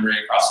distributed in memory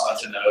across a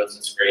bunch of nodes.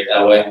 It's great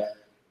that way.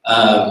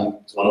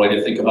 It's one way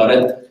to think about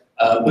it.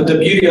 But the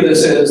beauty of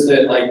this is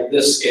that like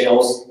this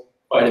scales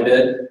quite a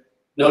bit.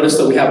 Notice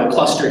that we have a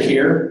cluster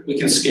here. We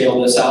can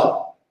scale this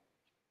out.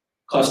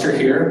 Cluster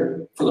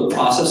here for the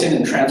processing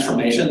and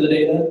transformation of the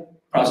data,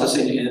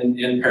 processing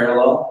in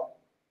parallel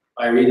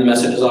by reading the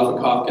messages off of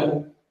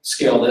Kafka.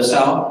 Scale this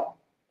out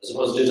as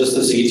opposed to just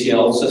this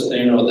ETL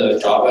system, the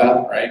job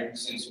app, right?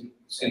 Seen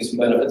some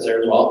benefits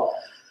there as well.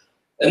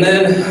 And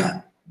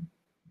then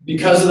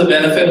because of the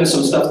benefit and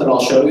some stuff that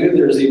I'll show you,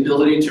 there's the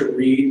ability to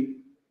read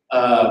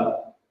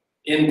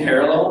in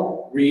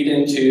parallel, read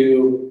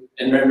into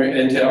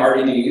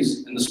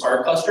RDDs in the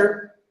Spark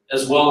cluster,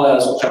 as well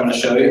as, which I'm going to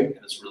show you, and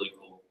it's really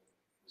cool.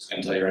 I'm just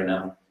going to tell you right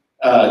now,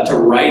 to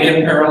write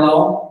in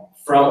parallel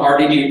from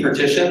RDD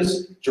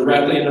partitions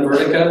directly into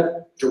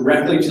Vertica,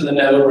 directly to the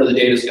node where the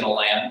data is going to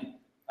land,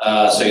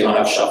 so you don't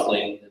have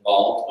shuffling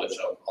involved, which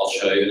I'll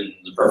show you, and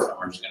the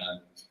performer is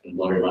going to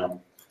blow your mind.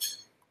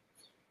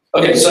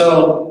 Okay,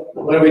 so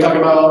what are we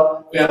talking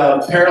about? We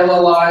have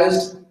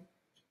parallelized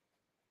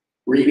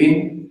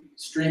reading,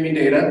 streaming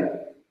data,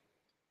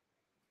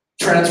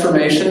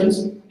 transformations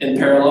in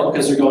parallel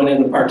because they're going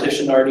into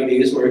partitioned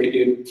RDDs where we can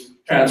do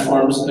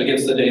transforms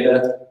against the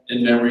data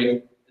in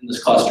memory in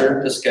this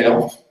cluster to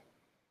scale.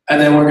 And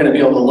then we're going to be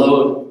able to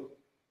load,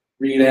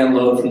 read and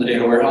load from the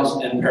data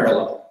warehouse in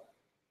parallel.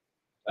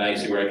 Now you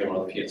see where I can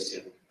roll the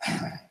PS2.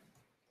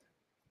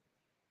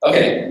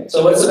 Okay,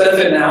 so what's the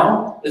benefit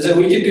now? Is that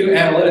we can do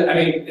analytics. I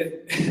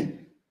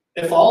mean,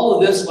 if all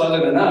of this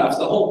wasn't enough,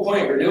 the whole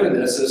point we're doing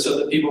this is so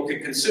that people can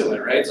consume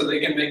it, right? So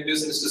they can make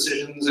business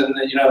decisions, and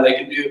they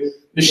can do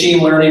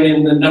machine learning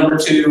in the number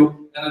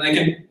two, and then they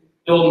can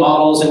build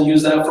models and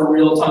use that for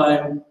real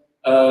time,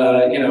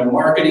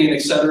 marketing,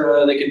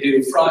 etc. They can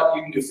do fraud.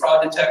 You can do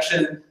fraud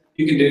detection.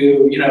 You can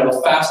do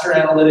faster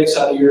analytics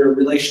out of your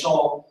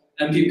relational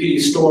MPP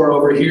store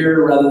over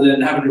here, rather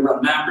than having to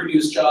run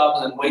MapReduce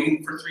jobs and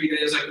waiting for 3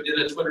 days like we did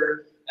at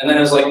Twitter. And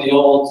then it's like the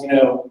old,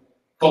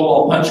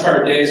 COBOL punch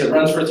card days. It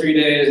runs for 3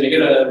 days, and you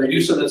get a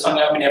reducer that's hung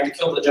up, and you have to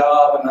kill the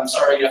job. And I'm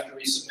sorry, you have to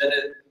resubmit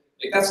it.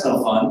 Like, that's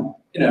no fun.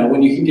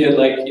 When you can get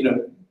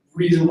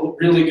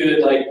really good,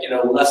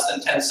 less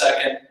than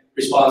 10-second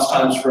response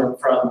times from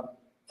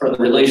the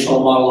relational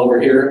model over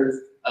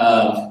here,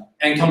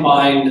 and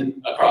combined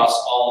across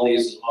all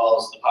these as well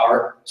as the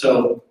power.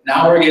 So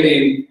now we're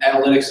getting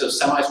analytics of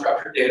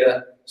semi-structured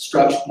data,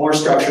 more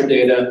structured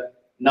data,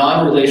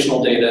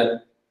 non-relational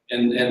data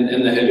in the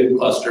Hadoop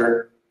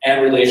cluster,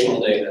 and relational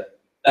data.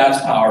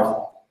 That's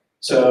powerful.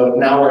 So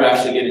now we're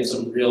actually getting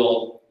some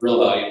real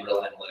value and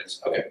real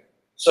analytics. Okay,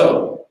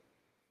 so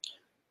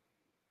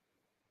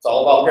it's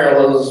all about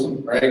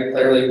parallelism, right?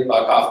 Clearly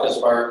about Kafka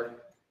Spark,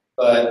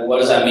 but what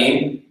does that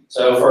mean?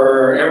 So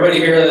for everybody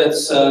here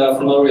that's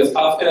familiar with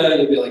Kafka,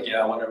 you'll be like,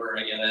 yeah, whatever,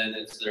 I get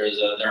it.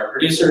 There are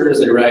producers,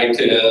 they write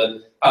to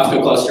the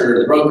Kafka cluster,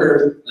 the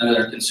broker, and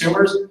there are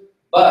consumers.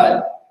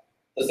 But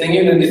the thing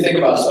you need to think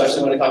about,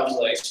 especially when it comes to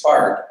like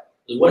Spark,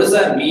 is what does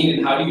that mean,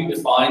 and how do you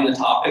define the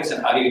topics,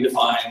 and how do you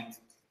define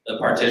the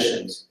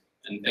partitions?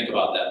 And think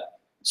about that.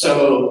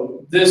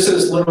 So this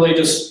is literally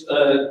just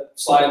a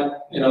slide,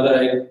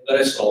 that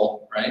I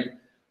stole, right?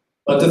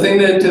 But the thing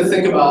to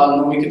think about,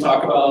 and we can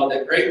talk about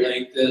at great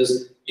length,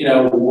 is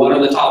what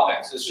are the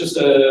topics? It's just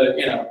a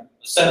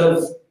set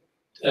of,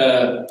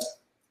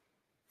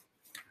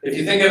 if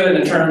you think of it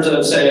in terms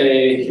of,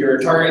 say, your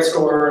target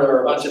store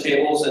or a bunch of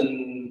tables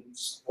in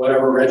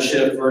whatever,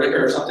 Redshift, Vertica,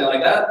 or something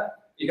like that,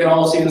 you can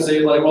almost even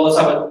say, like, well, let's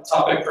have a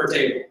topic per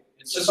table.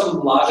 It's just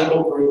some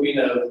logical grouping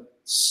of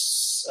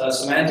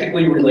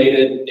semantically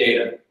related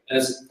data. And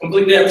it's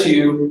completely up to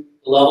you,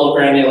 the level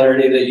of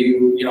granularity that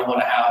you want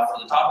to have for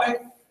the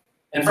topic.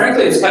 And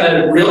frankly, it's kind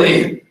of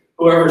really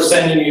whoever's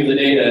sending you the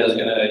data is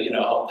going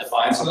to help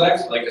define some of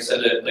that. Like I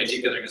said at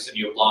rtica, they're going to send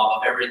you a blob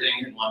of everything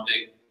in one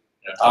big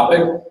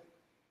topic.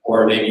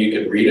 Or maybe you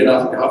could read it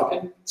off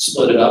Kafka,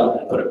 split it up,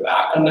 and put it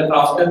back onto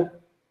Kafka,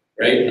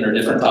 right, under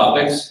different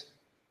topics.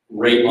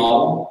 Great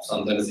model,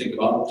 something to think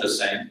about, just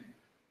saying.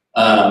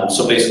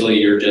 So basically,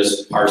 you're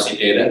just parsing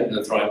data and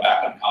then throwing it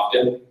back on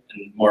Kafka,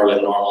 and more of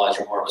a normalized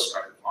or more of a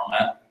structured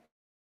format.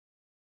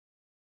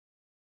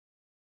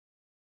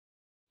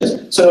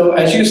 So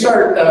as you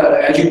start,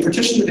 as you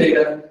partition the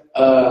data,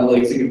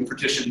 like think of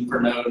partition per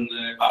node in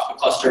the Kafka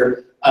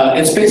cluster,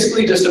 it's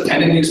basically just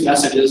appending these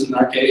messages, in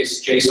our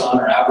case, JSON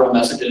or Avro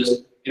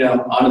messages,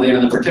 onto the end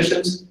of the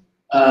partitions.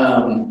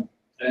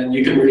 And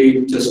you can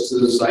read just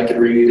as I can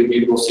read a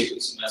mutable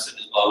sequence of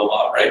messages, blah, blah,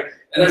 blah, right?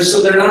 And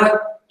they're not,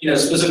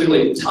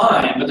 specifically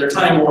time, but they're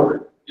time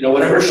ordered.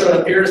 Whatever showed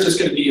up here is just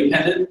going to be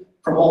appended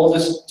from old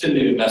to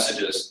new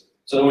messages.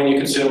 So when you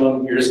consume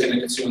them, you're just going to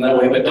consume them that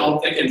way. But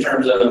don't think in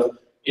terms of,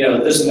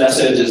 this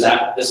message is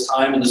at this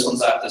time and this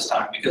one's at this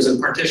time. Because in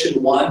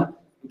partition 1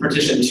 and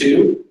partition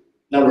 2,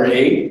 number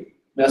 8,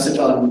 message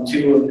on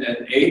 2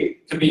 and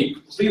 8 could be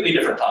completely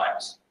different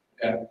times.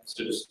 Okay,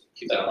 so just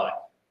keep that in mind.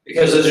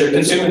 Because as you're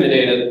consuming the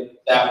data,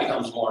 that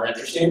becomes more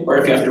interesting. Or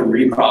if you have to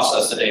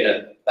reprocess the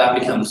data, that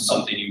becomes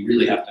something you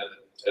really have to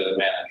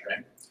manage,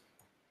 right?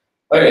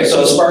 Okay,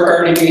 so Spark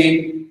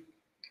RDB,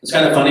 it's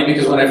kind of funny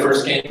because when I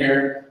first came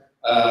here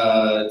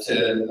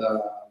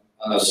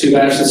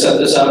Subash to set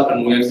this up,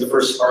 and we went to the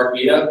first Spark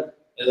meetup,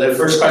 the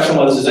first question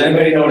was, does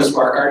anybody know what a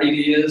Spark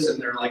RDB is?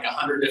 And there are like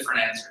 100 different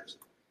answers.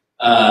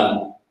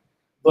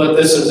 But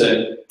this is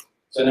it.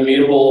 It's an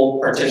immutable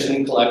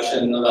partition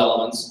collection of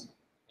elements.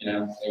 You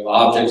have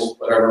objects,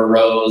 whatever,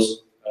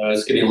 rows.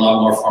 It's getting a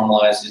lot more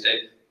formalized these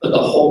days. But the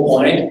whole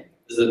point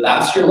is that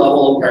that's your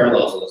level of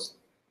parallelism.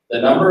 The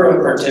number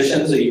of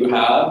partitions that you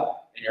have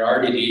in your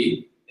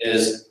RDB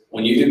is,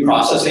 when you do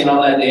processing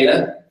on that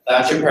data,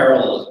 that's your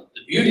parallelism.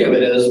 The beauty of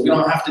it is we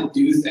don't have to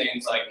do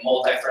things like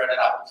multi-threaded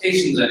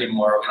applications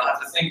anymore. We don't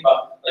have to think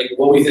about, like,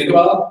 what we think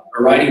about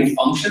are writing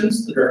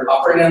functions that are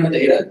operating on the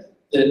data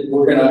that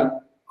we're going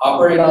to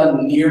operate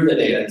on near the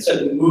data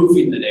instead of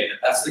moving the data.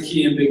 That's the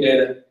key in big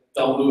data.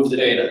 Don't move the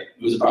data.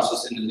 Move the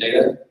process into the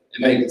data. It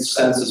makes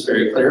sense. It's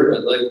very clear.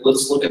 But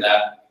let's look at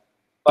that.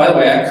 By the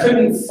way, I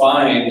couldn't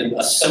find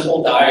a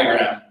simple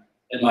diagram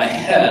in my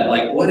head.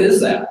 Like, what is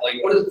that?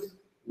 Like,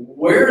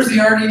 where does the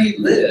RDB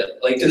live?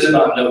 Like, is it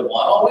on node 1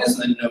 always,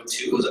 and then node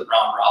 2? Is it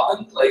round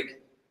robin? Like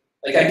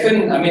I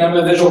couldn't. I mean, I'm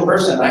a visual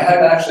person. I had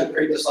to actually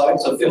create the slide,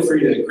 so feel free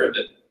to encrypt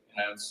it.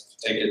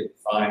 Take it.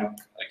 Fine.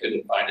 I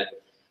couldn't find it.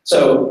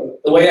 So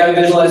the way I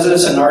visualize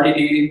this in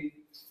RDB,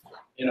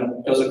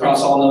 goes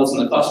across all nodes in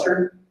the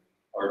cluster,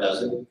 or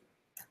does it?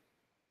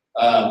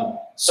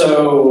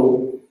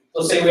 So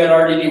let's say we had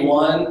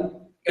RDD1,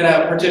 gonna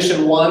have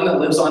partition 1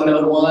 that lives on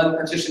node 1,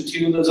 partition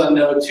 2 lives on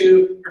node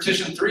 2,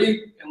 partition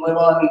 3 can live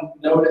on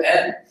node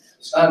n.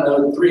 It's not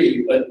node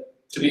 3, but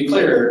to be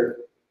clear,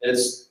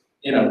 it's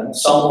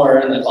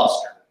somewhere in the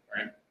cluster,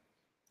 right?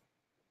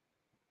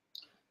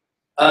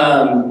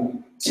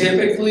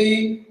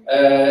 Typically,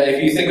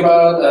 if you think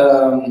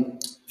about,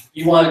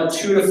 you want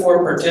 2 to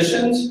 4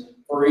 partitions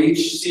for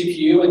each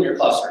CPU in your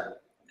cluster.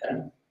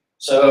 Okay?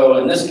 So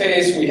in this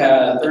case, we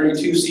had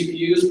 32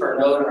 CPUs per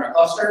node in our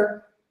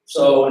cluster.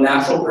 So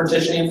natural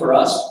partitioning for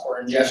us, for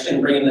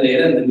ingestion, bringing the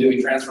data, and then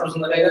doing transfers on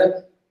the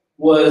data,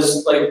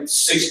 was like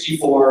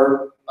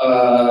 64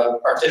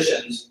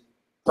 partitions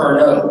per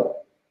node.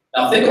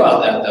 Now think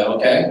about that though,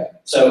 okay?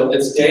 So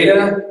it's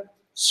data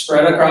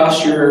spread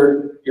across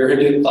your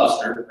Hadoop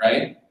cluster,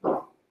 right?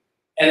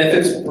 And if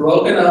it's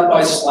broken up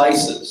by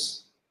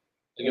slices,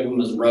 think of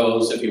them as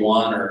rows if you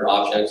want, or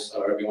objects,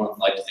 or however you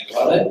like to think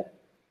about it.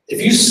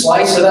 If you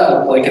slice it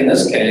up, like in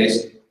this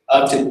case,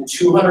 up to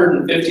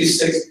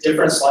 256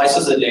 different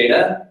slices of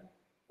data,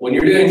 when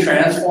you're doing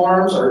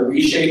transforms or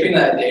reshaping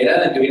that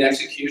data and doing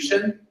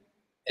execution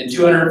in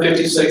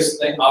 256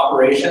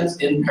 operations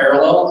in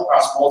parallel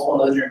across multiple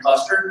nodes in your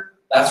cluster,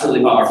 that's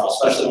really powerful,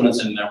 especially when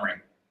it's in memory.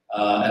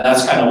 And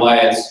that's kind of why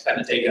it's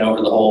kind of taken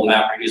over the whole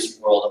map reduce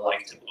world of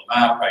like typical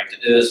map, write to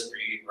disk,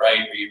 read,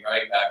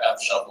 write, back up,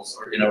 shuffle,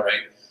 sort,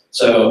 right?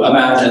 So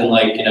imagine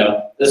like,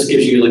 this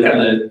gives you the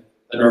kind of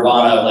the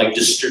nirvana of like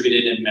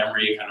distributed in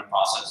memory kind of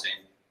processing.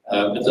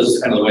 But this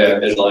is kind of the way I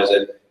visualize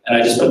it. And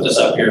I just put this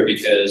up here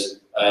because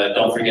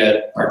don't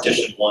forget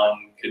partition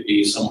 1 could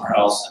be somewhere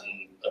else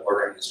and the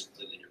ordering is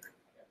completely different.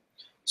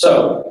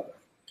 So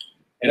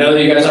I know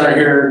that you guys aren't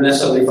here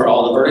necessarily for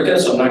all the Vertica,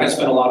 so I'm not going to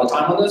spend a lot of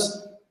time on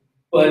this,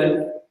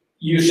 but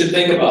you should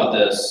think about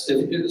this.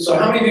 So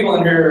how many people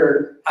in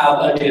here have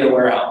a data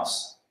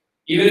warehouse?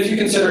 Even if you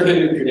consider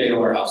Hadoop your data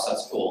warehouse,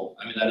 that's cool.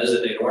 I mean, that is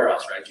a data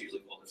warehouse, right? It's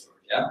usually cold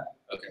storage, yeah?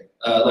 Okay.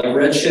 Like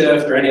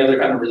Redshift or any other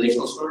kind of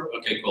relational store?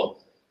 Okay,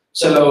 cool.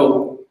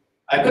 So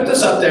I put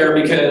this up there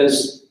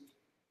because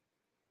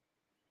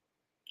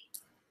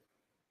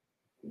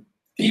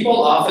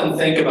people often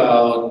think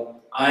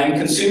about, I'm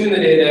consuming the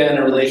data in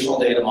a relational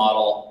data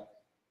model,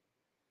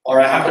 or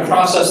I have to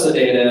process the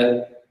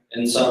data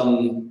in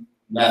some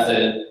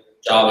method,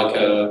 Java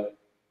code,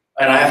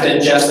 and I have to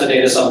ingest the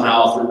data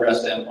somehow through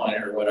REST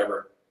endpoint or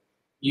whatever.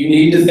 You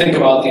need to think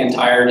about the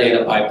entire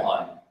data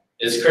pipeline.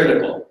 It's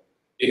critical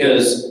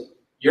because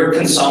your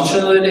consumption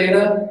of the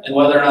data and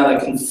whether or not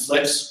it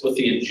conflicts with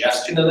the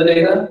ingestion of the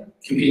data,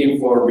 competing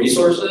for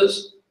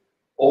resources,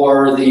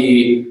 or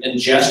the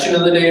ingestion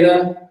of the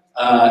data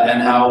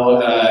and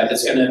how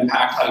it's going to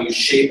impact how you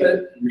shape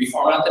it and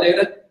reformat the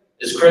data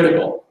is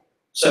critical.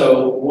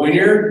 So when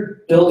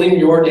you're building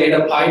your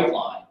data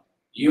pipeline,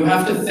 you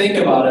have to think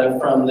about it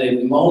from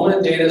the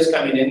moment data is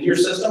coming into your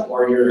system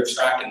or you're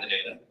extracting the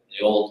data,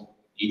 the old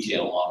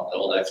ETL model, the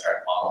old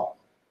extract model,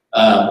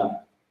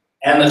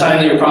 and the time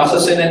that you're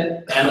processing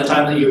it, and the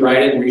time that you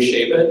write it and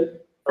reshape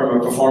it,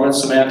 from a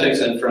performance semantics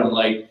and from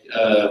like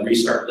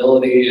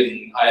restartability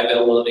and high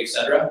availability, et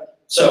cetera.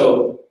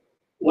 So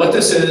what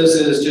this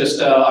is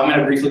just, I'm going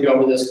to briefly go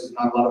over this because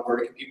not a lot of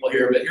Vertica people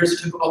here, but here's a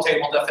typical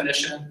table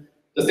definition.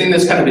 The thing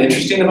that's kind of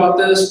interesting about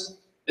this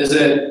is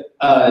that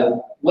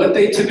what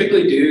they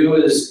typically do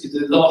is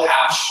they'll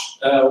hash,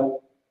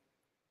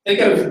 think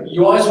of,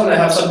 you always want to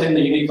have something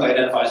that uniquely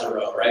identifies a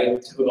row, right?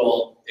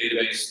 Typical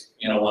database,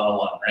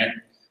 101, right?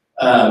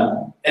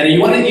 And you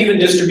want an even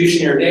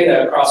distribution of your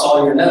data across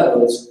all your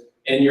nodes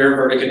in your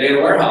Vertica data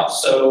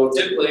warehouse. So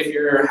typically if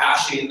you're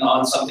hashing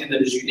on something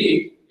that is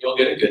unique, you'll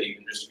get a good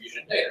even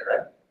distribution of data,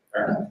 right?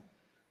 Fair enough.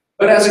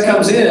 But as it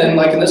comes in,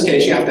 like in this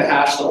case, you have to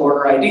hash the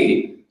order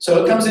ID.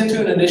 So it comes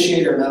into an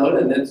initiator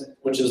node, and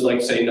which is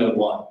like, say, node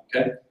 1,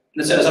 okay?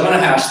 And it says, I'm going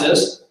to hash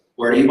this.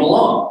 Where do you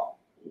belong?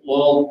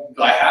 Well,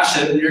 I hash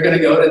it, and you're going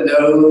to go to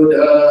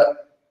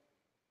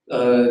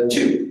node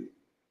 2.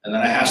 And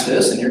then I hash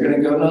this, and you're going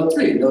to go to node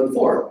 3, node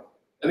 4.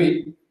 I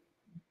mean,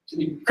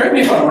 correct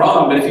me if I'm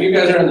wrong, but if you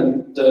guys are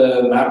in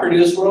the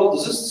MapReduce world,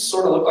 does this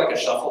sort of look like a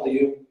shuffle to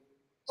you?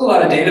 It's a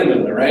lot of data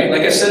movement, right?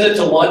 Like I send it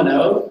to one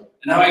node,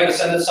 and now I got to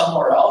send it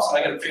somewhere else, and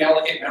I got to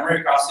pre-allocate memory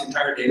across the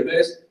entire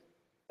database.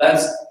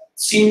 That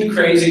seemed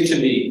crazy to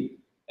me.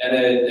 And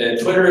at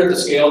Twitter, at the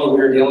scale that we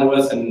were dealing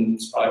with, and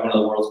it's probably one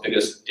of the world's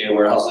biggest data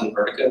warehouses in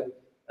Vertica.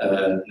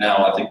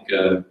 Now I think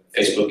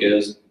Facebook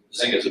is. I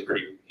think it's a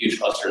pretty huge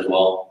cluster as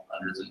well,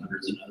 hundreds and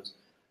hundreds of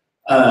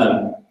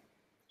nodes.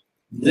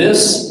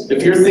 This,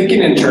 if you're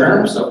thinking in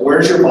terms of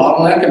where's your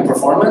bottleneck in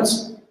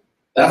performance,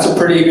 that's a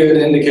pretty good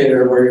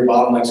indicator of where your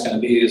bottleneck's going to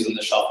be is in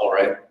the shuffle,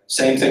 right?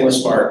 Same thing with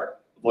Spark.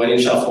 Avoiding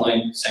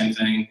shuffling, same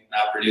thing.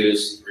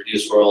 MapReduce,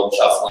 reduce world,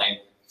 shuffling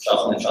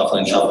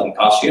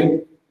costs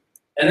you.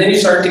 And then you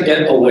start to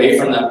get away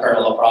from that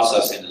parallel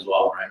processing as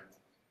well, right?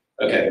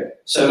 Okay,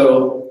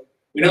 so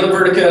we know the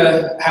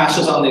Vertica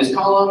hashes on these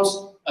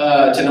columns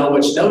to know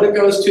which node it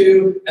goes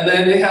to, and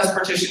then it has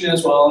partitioning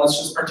as well, and it's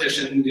just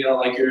partitioned,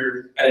 like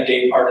your kind of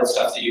date parted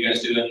stuff that you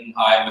guys do in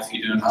Hive if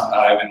you do in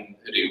Hive and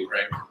Hadoop,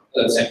 right?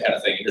 the same kind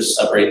of thing. You just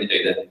separate the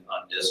data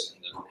on disk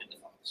into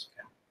files.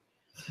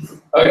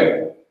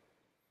 Okay.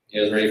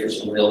 You guys ready for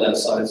some real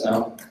dense slides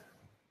now?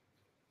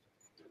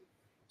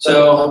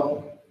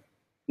 So,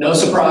 no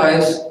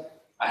surprise,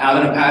 I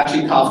have an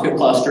Apache Kafka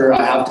cluster.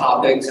 I have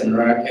topics, and in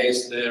our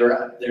case,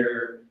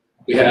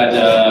 we had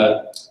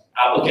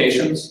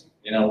applications,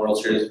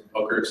 World Series of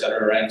Poker, et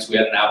cetera, right? So we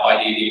had an app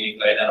ID to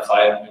uniquely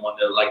identify it, and we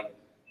wanted to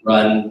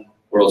run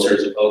World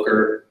Series of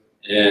Poker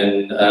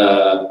in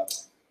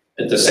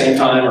at the same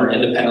time or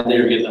independently,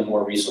 or give them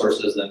more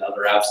resources than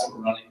other apps that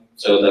we're running.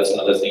 So that's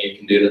another thing you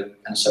can do to kind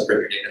of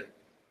separate your data.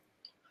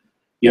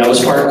 You have a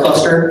Spark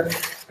cluster,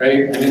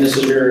 right? I mean, this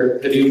is your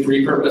Hadoop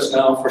repurposed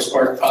now for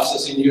Spark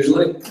processing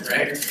usually,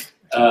 right?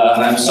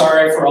 And I'm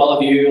sorry for all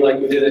of you, like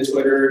we did at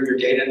Twitter, your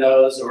data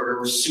nodes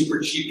or super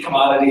cheap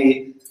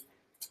commodity,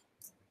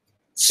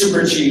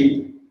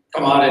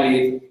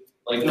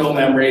 like no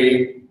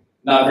memory,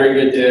 not very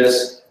good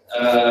disk,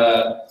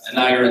 and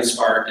now you're in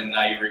Spark and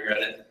now you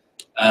regret it.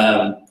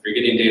 You're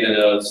getting data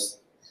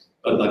nodes,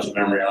 put a bunch of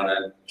memory on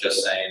it,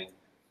 just saying.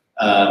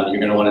 You're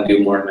going to want to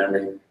do more in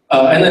memory.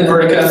 And then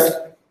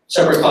Vertica,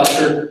 separate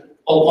cluster.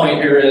 Whole point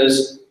here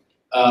is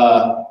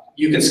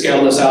you can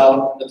scale this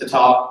out at the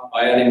top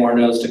by adding more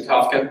nodes to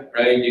Kafka,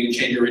 right? You can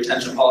change your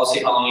retention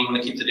policy, how long you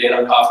want to keep the data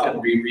on Kafka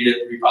and reread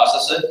it,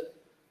 reprocess it.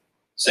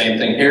 Same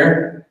thing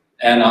here.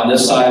 And on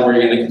this side where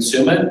you're going to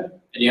consume it,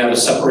 and you have a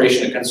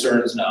separation of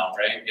concerns now,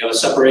 right? You have a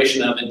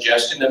separation of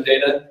ingestion of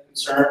data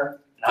concern,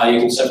 and how you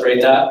can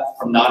separate that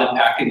from not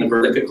impacting the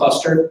Vertica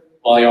cluster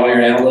while all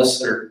your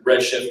analysts or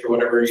Redshift or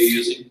whatever you're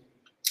using.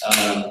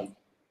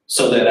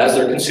 So that as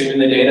they're consuming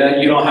the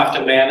data, you don't have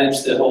to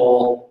manage the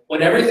whole,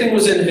 when everything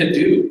was in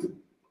Hadoop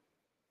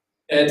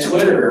at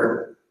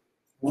Twitter,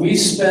 we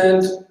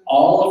spent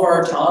all of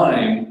our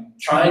time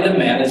trying to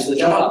manage the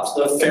jobs,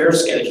 the fare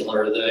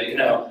scheduler,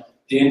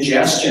 the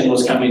ingestion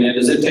was coming in.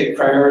 Does it take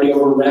priority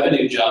over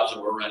revenue jobs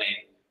that we're running?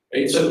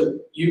 Right? So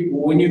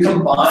when you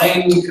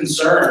combine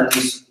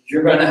concerns,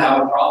 you're going to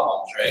have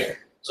problems, right?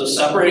 So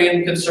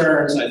separating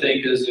concerns, I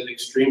think, is an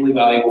extremely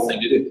valuable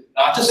thing to do.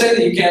 Not to say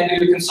that you can't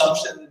do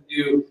consumption,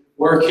 do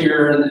work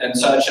here and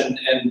such,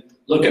 and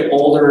look at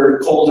older,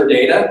 colder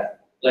data,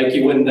 like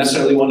you wouldn't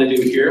necessarily want to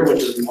do here,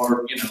 which is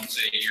more,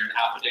 say a year and a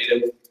half of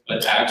data,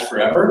 but tags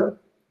forever.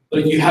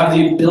 But you have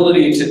the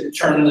ability to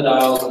turn the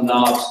dials and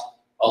knobs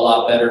a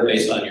lot better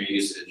based on your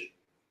usage.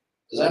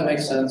 Does that make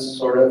sense,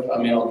 sort of? I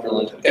mean, I'll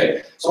drill into it.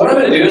 Okay, so what I'm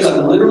going to do is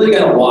I'm literally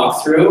going to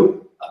walk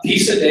through a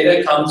piece of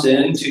data comes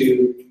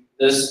into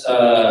this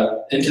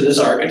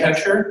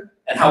architecture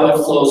and how it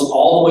flows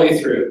all the way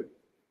through.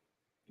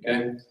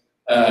 Okay,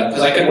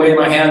 because I could wave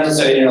my hands and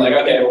say,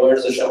 okay, well, where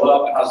does it show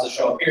up and how does it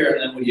show up here?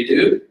 And then what do you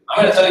do?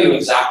 I'm going to tell you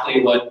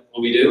exactly what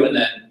we do, and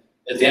then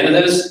at the end of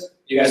this,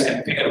 you guys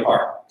can pick it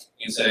apart.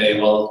 You can say,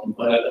 well,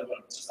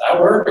 does that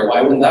work, or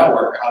why wouldn't that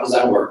work? How does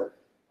that work?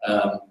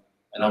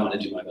 And I'm going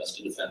to do my best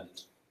to defend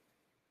it.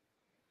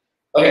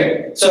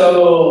 Okay,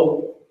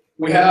 so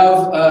we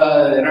have,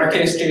 in our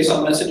case,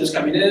 JSON messages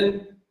coming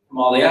in from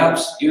all the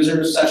apps,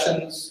 users,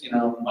 sessions,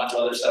 a bunch of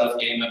other stuff,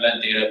 game,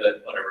 event, data,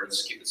 but whatever,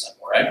 just keep it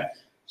simple, right?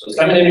 So it's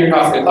coming into your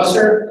Kafka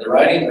cluster, they're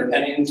writing, they're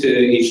appending to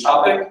each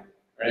topic,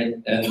 right,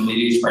 and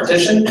each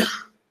partition.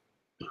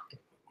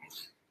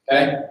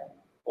 Okay,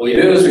 what we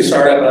do is we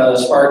start up a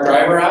Spark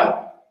driver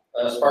app,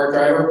 a Spark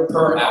driver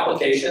per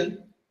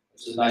application,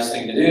 which is a nice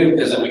thing to do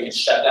because then we can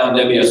shut down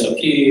WSOP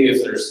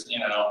if there's,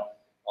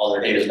 all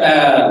their data is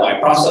bad, why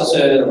process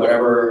it, or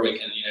whatever. We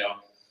can,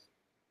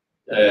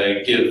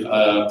 give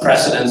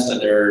precedence to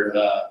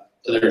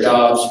their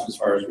jobs as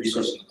far as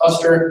resourcing the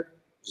cluster,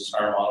 which is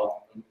our model.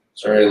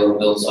 Sorry, a little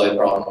build slide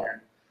problem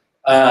here.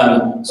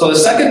 So the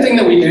second thing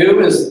that we do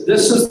is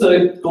this is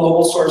the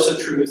global source of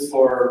truth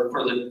for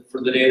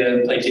the data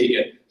in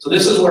Playtika. So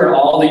this is where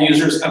all the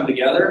users come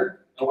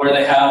together and where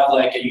they have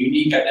like a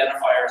unique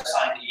identifier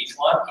assigned to each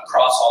one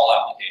across all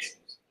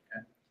applications.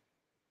 Okay?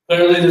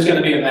 Clearly, there's going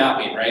to be a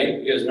mapping,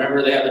 right? Because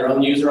remember, they have their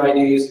own user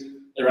IDs,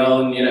 their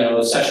own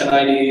session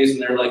IDs,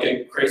 and they're like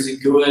a crazy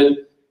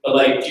GUID. But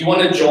like, do you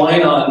want to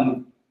join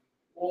on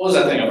what was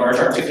that thing, a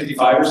varchar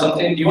 255 or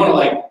something? Do you want to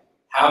like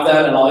have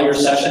that in all your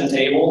session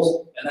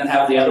tables, and then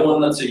have the other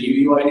one that's a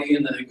UUID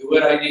and then a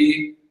GUID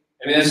ID?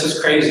 I mean, this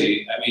is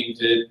crazy. I mean,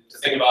 to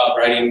think about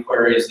writing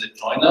queries that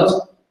join those.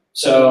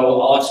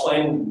 So I'll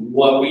explain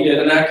what we did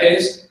in that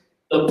case.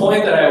 The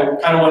point that I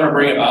kind of want to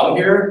bring about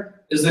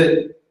here is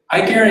that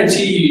I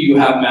guarantee you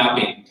have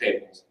mapping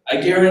tables.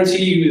 I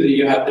guarantee you that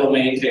you have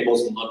domain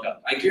tables and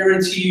lookup. I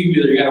guarantee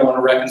you that you're going to want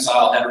to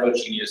reconcile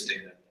heterogeneous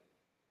data,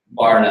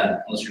 bar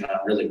none, unless you're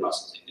not really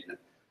processing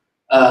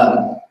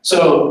data.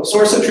 So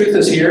source of truth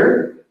is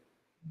here,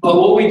 but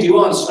what we do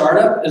on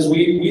startup is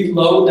we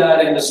load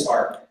that into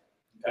Spark.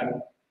 Okay?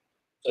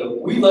 So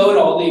we load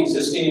all the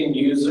existing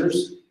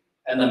users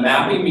and the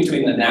mapping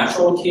between the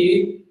natural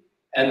key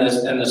and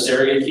the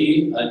surrogate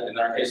key, in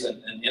our case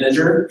an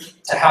integer,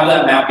 to have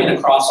that mapping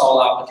across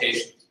all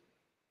applications.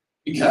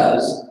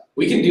 Because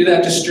we can do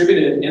that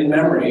distributed in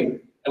memory,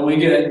 and we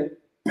get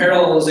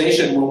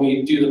parallelization when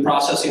we do the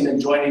processing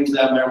and joining to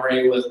that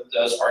memory with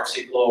Spark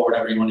SQL or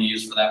whatever you want to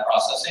use for that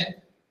processing.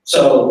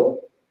 So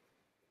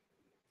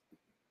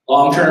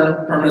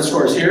long-term permanent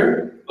stores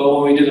here, but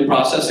when we do the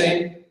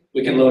processing,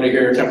 we can load it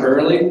here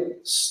temporarily.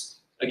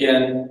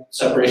 Again,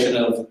 separation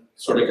of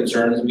sort of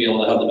concerns and be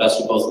able to have the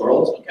best of both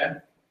worlds, okay?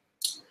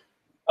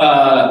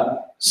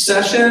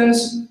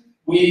 Sessions,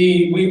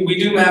 we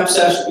do map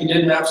sessions, we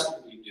did maps,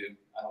 we do,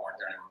 I don't work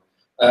there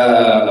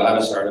anymore. I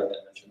was started, I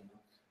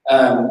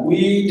mentioned.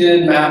 We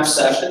did map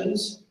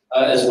sessions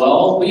as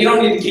well, but you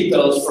don't need to keep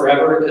those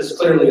forever because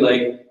clearly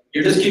like,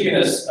 you're just keeping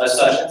a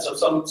session,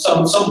 so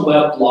some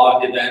web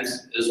logged event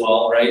as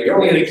well, right? You're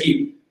only gonna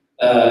keep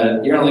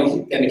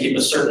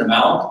a certain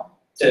amount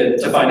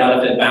to find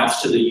out if it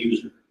maps to the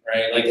user,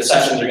 right? Like the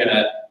sessions are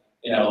gonna,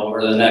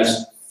 over the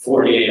next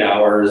 48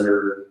 hours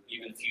or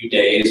even a few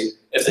days,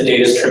 if the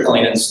data is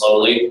trickling in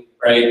slowly,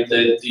 right?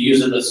 The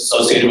user that's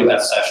associated with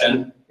that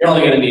session, you're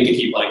only gonna need to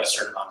keep like a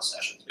certain amount of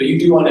sessions. But you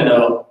do wanna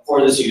know for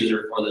this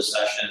user, for this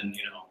session,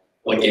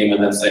 what game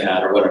events they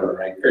had or whatever,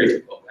 right? Very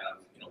typical kind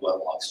of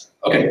web log stuff.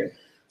 Okay,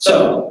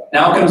 so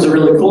now comes the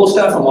really cool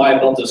stuff and why I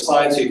built this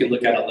slide so you can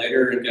look at it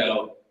later and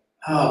go,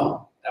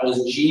 oh, that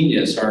was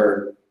genius,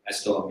 or I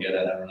still don't get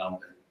it, I don't know.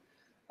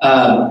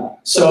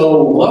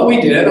 So what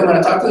we did, I'm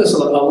gonna talk to this a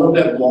little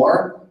bit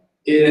more,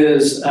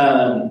 is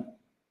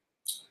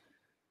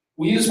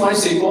we use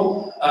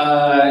MySQL,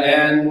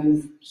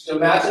 and so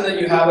imagine that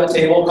you have a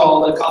table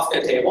called a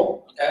Kafka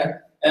table, okay?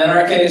 And in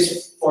our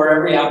case, for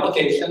every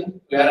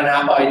application, we had an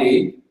app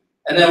ID.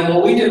 And then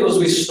what we did was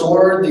we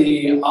stored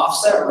the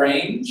offset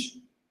range.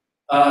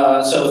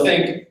 So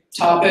think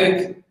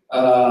topic,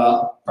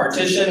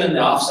 partition, and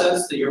the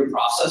offsets that you're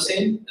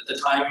processing at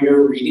the time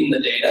you're reading the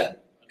data,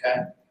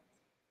 okay?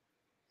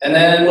 And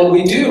then what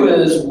we do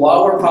is,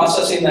 while we're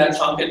processing that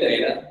chunk of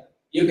data,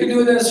 you can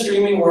do it in a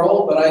streaming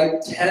world, but I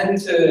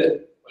tend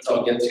to, which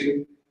I'll get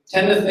to,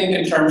 think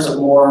in terms of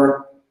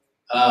more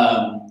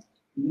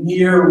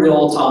near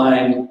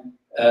real-time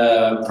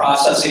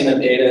processing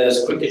of data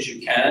as quick as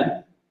you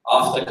can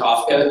off the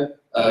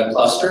Kafka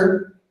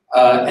cluster.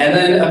 And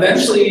then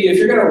eventually, if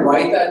you're going to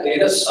write that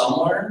data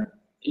somewhere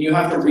and you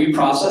have to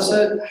reprocess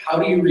it, how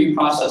do you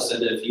reprocess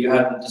it if you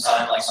haven't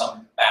designed like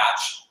some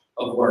batch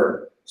of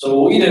work? So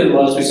what we did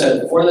was we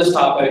said, for this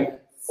topic,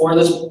 for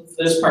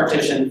this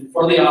partition,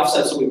 for the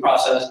offsets that we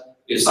processed,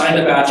 we assigned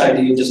a batch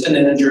ID, just an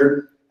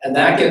integer, and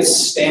that gets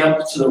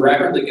stamped to the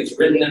record that gets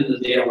written into the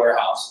data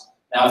warehouse.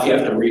 Now, if you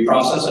have to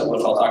reprocess it,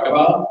 which I'll talk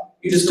about,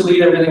 you just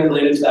delete everything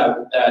related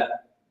to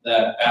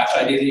that batch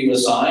ID that you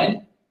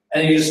assigned,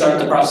 and you just start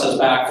the process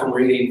back from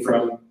reading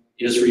from,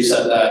 you just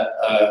reset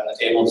that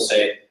table to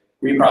say,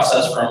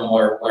 reprocess from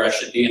where I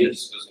should be, and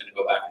it's going to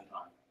go back in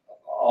time.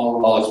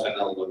 I'll explain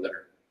that a little bit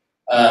better.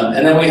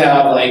 And then we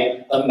have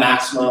like a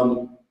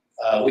maximum,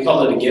 we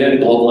call it a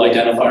global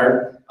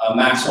identifier, a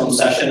maximum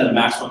session and a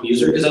maximum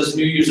user, because as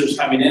new users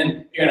coming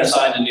in, you're going to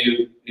assign a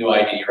new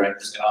ID, right?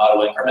 It's going to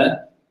auto increment.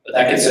 But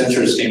that gets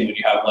interesting when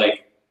you have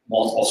like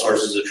multiple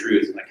sources of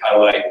truth.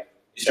 Like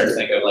you start to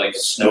think of like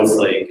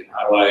Snowflake, and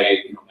how do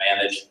I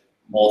manage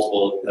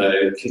multiple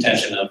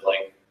contention of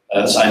like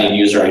assigning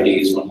user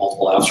IDs when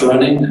multiple apps are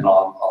running, and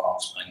I'll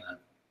explain that.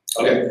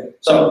 Okay,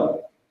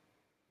 so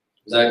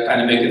is that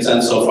kind of making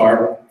sense so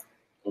far?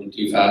 Going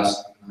too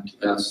fast? Not too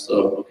fast. So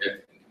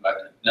okay, come back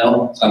to it.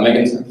 No, it's not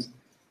making sense.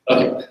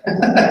 Okay,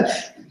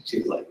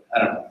 she's like, I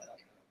don't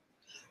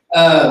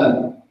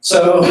know.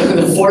 So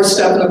the fourth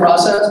step in the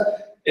process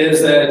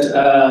is that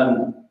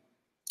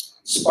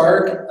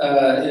Spark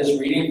is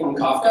reading from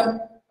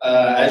Kafka.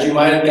 As you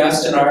might have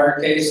guessed, in our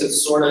case,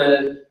 it's sort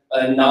of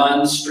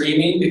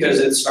non-streaming because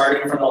it's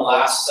starting from the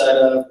last set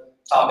of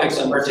topics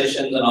and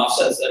partitions and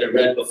offsets that it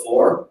read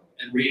before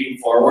and reading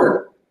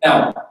forward.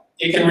 Now,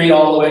 it can read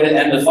all the way to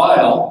end of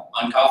file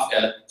on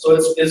Kafka, so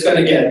it's going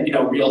to get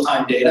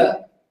real-time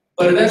data,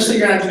 but eventually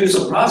you're going to have to do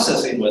some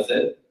processing with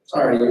it.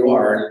 Sorry, you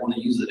want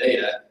to use the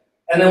data.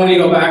 And then when you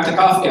go back to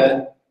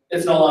Kafka,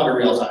 it's no longer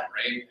real-time,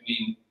 right? I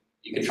mean,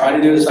 you can try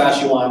to do it as fast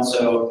as you want,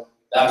 so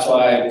that's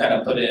why I kind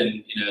of put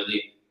in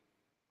the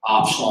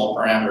optional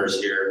parameters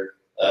here,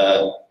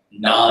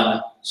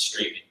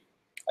 non-streaming.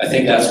 I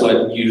think that's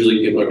what usually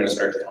people are going to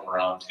start to come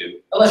around to,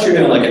 unless you're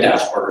doing like a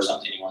dashboard or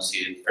something, you want to see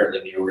it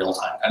fairly near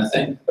real-time kind of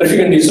thing. But if you're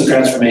going to do some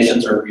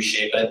transformations or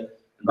reshape it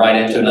and write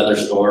it into another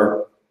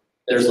store,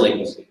 there's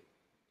latency.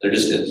 There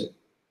just is.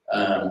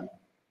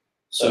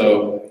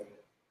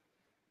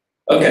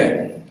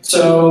 Okay,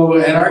 so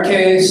in our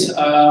case,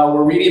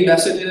 we're reading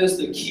messages.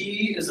 The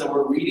key is that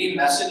we're reading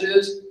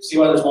messages. See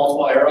why there's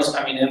multiple arrows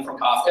coming in from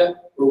Kafka?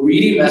 We're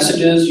reading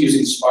messages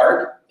using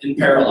Spark in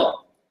parallel.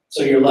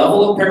 So your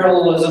level of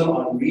parallelism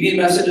on reading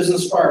messages in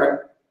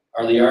Spark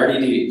are the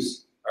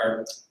RDDs,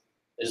 or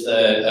is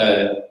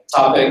the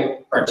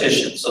topic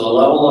partition. So the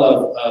level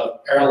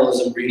of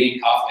parallelism reading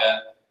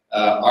Kafka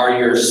are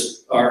your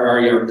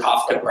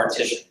Kafka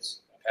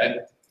partitions. Okay,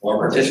 more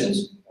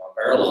partitions, more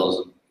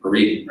parallelism for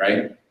reading,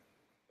 right?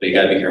 But you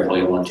got to be careful.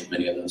 You don't want too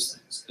many of those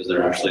things because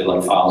they're actually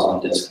like files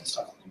on disk and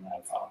stuff. You might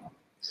have a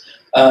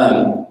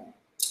problem.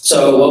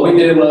 So what we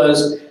did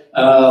was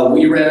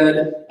we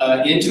read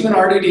into an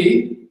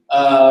RDD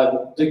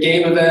the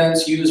game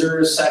events,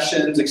 users,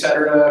 sessions,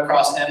 etc.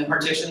 across n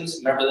partitions.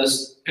 Remember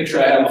this picture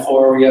I had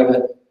before, where you have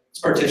it's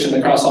partitioned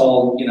across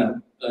all,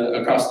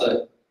 across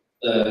the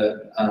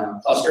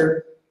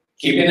cluster.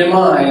 Keeping in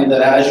mind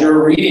that as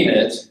you're reading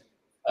it,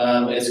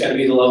 it's going to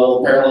be the level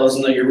of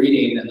parallelism that you're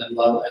reading, and then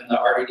the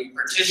RDD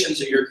partitions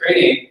that you're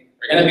creating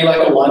are going to be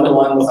like a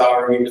one-to-one with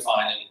however you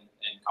define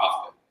in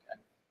Kafka.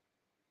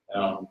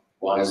 Okay?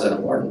 Why is that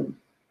important?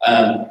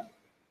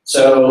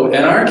 So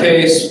in our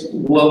case,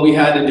 what we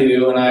had to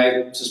do, and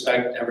I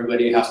suspect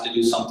everybody has to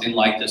do something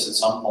like this at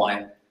some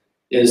point,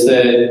 is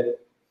that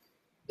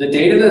the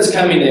data that's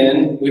coming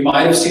in, we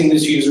might have seen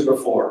this user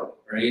before,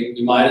 right?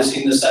 We might have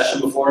seen this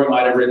session before, we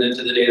might have written it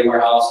to the data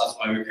warehouse, that's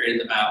why we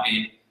created the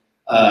mapping.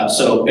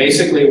 So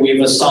basically,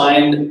 we've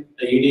assigned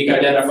a unique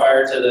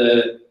identifier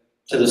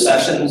to the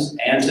sessions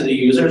and to the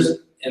users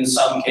in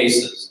some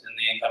cases in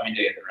the incoming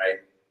data, right?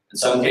 In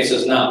some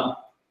cases,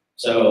 not.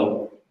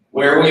 So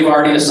where we've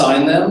already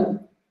assigned them,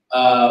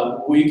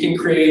 we can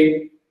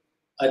create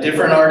a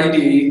different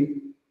RDD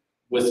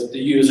with the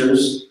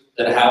users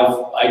that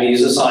have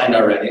IDs assigned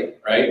already,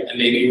 right? And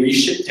maybe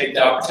take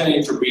the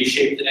opportunity to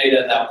reshape the data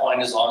at that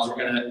point, as long as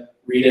we're going to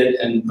read it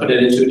and put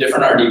it into a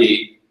different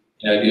RDD.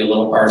 Do a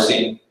little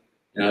parsing,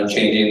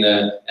 changing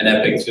an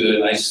epic to a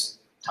nice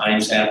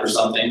timestamp or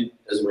something,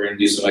 because we're going to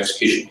do some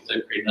execution with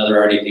it, create another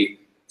RDD.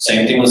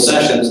 Same thing with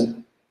sessions.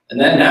 And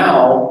then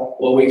now,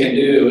 what we can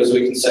do is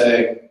we can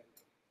say,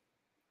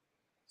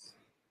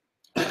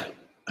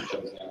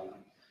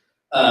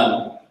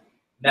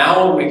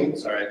 now we can,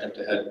 sorry, I jumped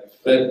ahead,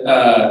 but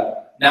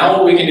now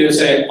what we can do is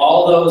say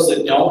all those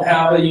that don't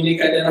have a unique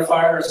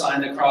identifier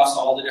assigned across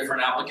all the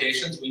different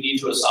applications, we need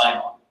to assign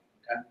one,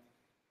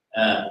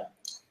 okay?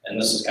 And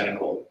this is kind of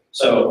cool.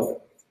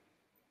 So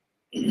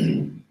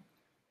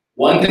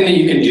one thing that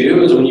you can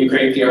do is when you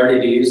create the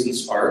RDDs in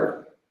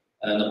Spark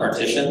and the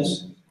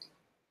partitions,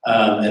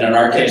 and in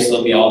our case,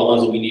 they'll be all the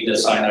ones that we need to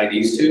assign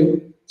IDs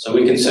to. So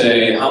we can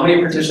say, how many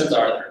partitions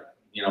are there?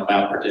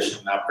 Map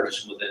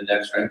partition with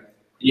index, right?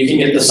 You can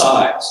get the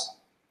size.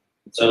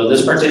 So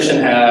this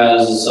partition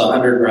has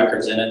 100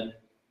 records in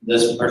it.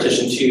 This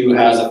partition 2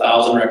 has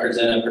 1,000 records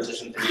in it.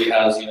 Partition 3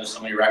 has,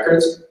 so many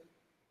records.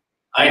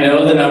 I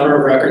know the number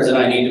of records that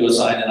I need to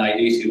assign an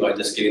ID to by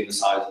just getting the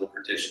size of the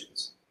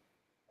partitions.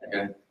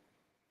 Okay.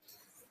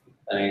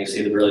 And you can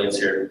see the brilliance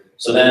here.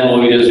 So then what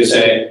we do is we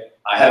say,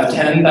 I have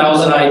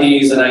 10,000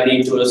 IDs that I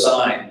need to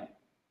assign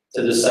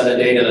to this set of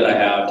data that I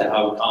have to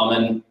have a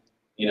common,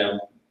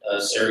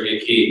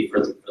 surrogate key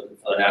for the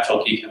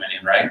natural key coming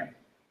in, right?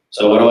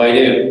 So what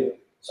do?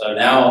 So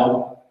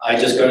now I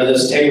just go to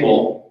this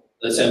table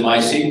that's in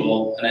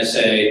MySQL and I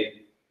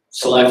say,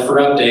 select for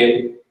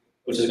update,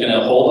 which is going to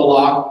hold a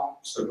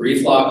lock, just a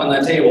brief lock on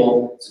that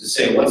table, to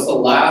say what's the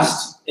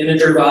last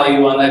integer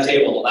value on that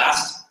table, the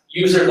last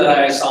user that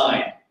I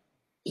assign,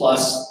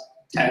 plus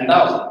 10,000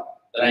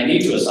 that I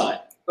need to assign.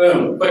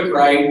 Boom, quick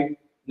write,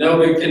 no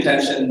big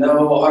contention,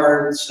 no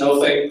hard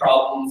snowflake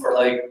problem for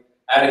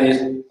adding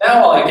these.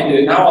 Now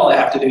all I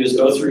have to do is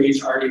go through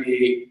each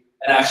RDD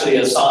and actually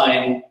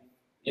assign,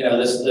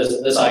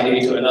 this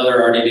ID to another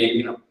RDD,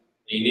 a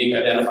unique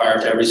identifier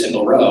to every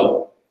single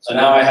row. So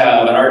now I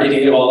have an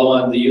RDD of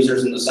all the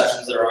users in the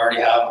sessions that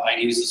already have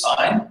IDs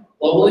assigned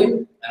globally,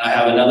 and I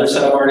have another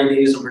set of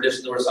RDDs and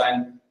partitions that were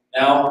assigned.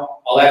 Now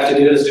all I have to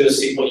do is do a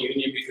SQL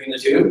union between the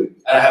two,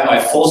 and I have my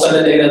full set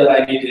of data that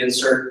I need to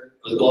insert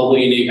with global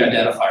unique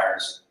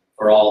identifiers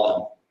for all of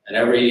them. And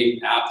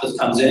every app that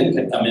comes in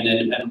can come in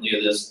independently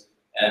of this,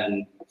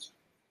 and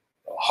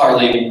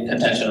hardly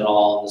contention at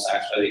all. This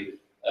actually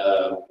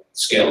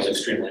scales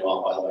extremely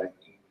well, by the way.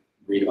 You can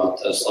read about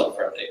the select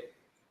for update.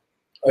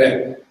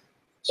 Okay,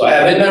 so I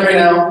have in memory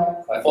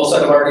now my full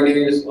set of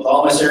RDDs with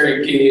all my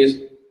surrogate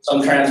keys,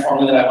 some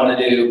transforming that I want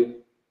to do.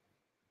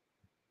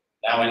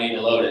 Now I need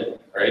to load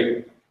it,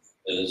 right?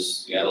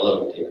 Because you got to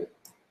load it here.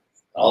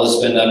 All this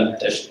has been done in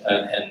partition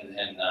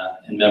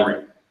in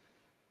memory.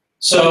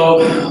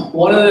 So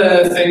one of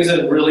the things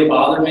that really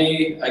bothered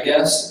me, I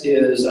guess,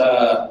 is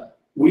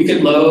we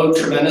could load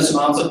tremendous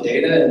amounts of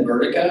data in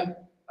Vertica,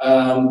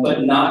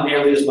 but not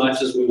nearly as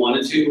much as we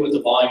wanted to with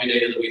the volume of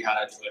data that we had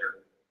at Twitter.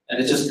 And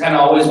it just kind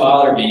of always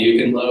bothered me.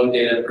 You can load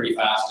data pretty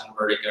fast in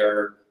Vertica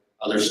or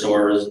other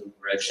stores,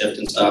 Redshift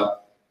and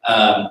stuff.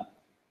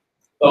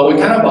 But what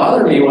kind of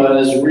bothered me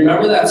was,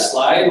 remember that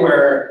slide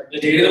where the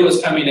data that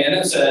was coming in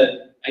and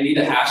said, I need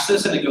to hash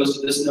this, and it goes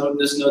to this node,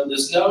 this node,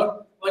 this node?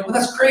 I'm like, well,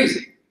 that's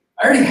crazy.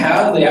 I already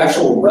have the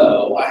actual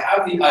row. I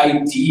have the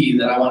ID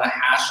that I want to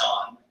hash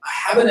on. I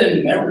have it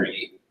in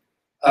memory.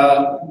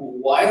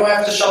 Why do I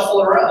have to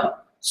shuffle it around?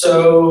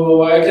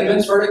 So I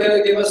convinced Vertica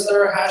to give us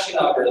their hashing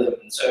algorithm.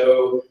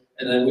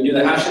 And then we do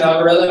the hashing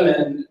algorithm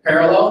in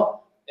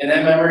parallel in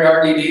in-memory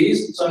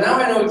RDDs. So now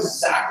I know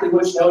exactly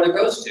which node it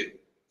goes to.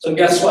 So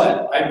guess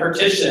what? I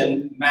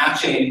partition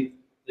matching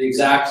the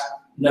exact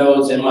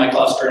nodes in my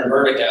cluster in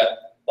Vertica,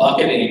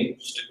 bucketing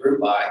just a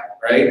group by,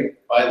 right?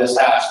 By this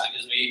hash that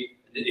gives me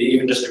the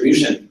even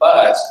distribution.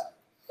 But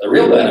the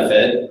real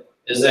benefit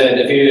is that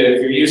if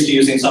you're used to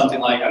using something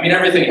like, I mean,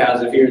 everything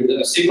has, if you're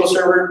a SQL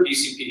server,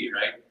 BCP,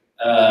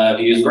 right? If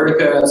you use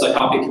Vertica, it's a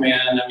copy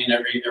command. I mean,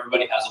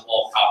 everybody has a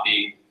bulk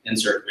copy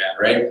insert command,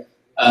 right?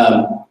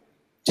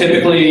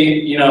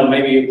 Typically, you know,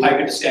 maybe you pipe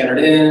it to standard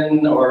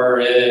in, or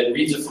it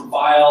reads it from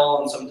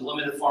file in some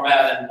delimited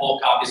format and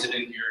bulk copies it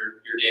into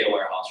your data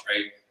warehouse,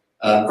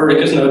 right?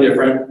 Vertica is no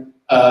different.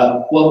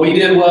 What we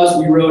did was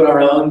we wrote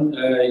our own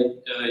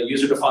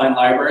user-defined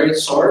library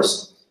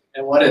source,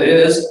 and what it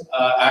is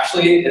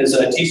actually is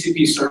a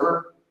TCP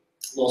server,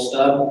 little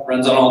stub,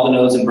 runs on all the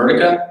nodes in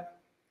Vertica,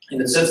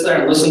 and it sits there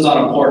and listens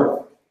on a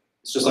port.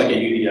 It's just like a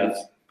UDF.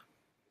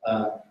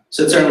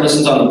 Sits there and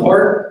listens on the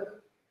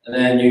port, and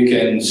then you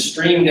can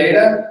stream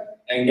data,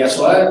 and guess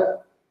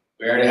what?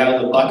 We already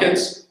have the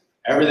buckets.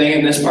 Everything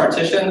in this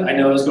partition I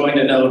know is going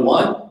to node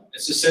 1.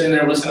 It's just sitting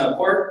there listening on a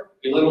port.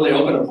 We literally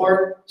open a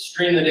port,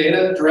 stream the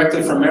data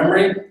directly from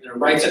memory, and it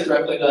writes it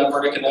directly to that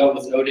Vertica node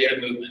with no data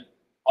movement,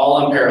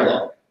 all in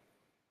parallel.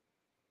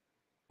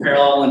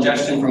 Parallel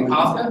ingestion from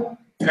Kafka,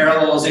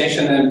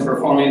 parallelization and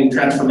performing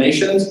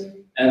transformations,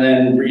 and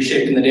then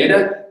reshaping the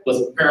data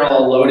with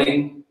parallel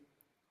loading.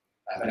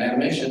 I have an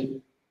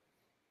animation.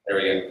 There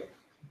we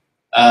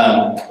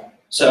go.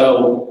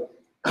 So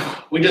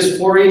we just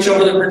for each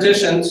over the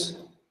partitions,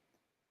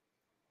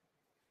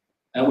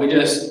 and we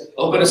just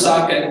open a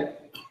socket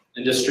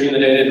and just stream the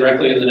data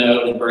directly to the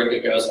node, and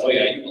Vertica goes, oh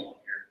yeah, you belong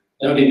here.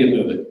 No need to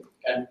move it,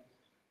 okay?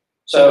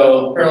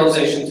 So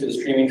parallelization to the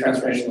streaming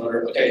transformation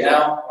loader. Okay,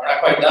 now we're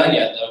not quite done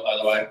yet though, by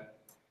the way.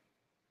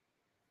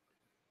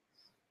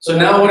 So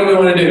now what do we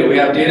want to do? We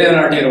have data in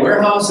our data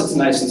warehouse. It's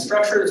nice and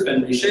structured. It's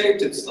been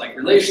reshaped. It's like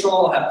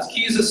relational, has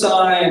keys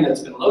assigned.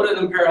 It's been loaded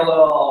in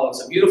parallel.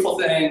 It's a beautiful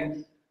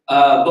thing.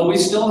 But we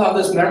still have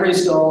this memory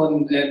still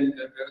and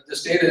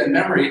this data in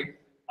memory.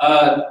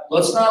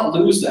 Let's not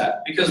lose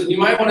that, because we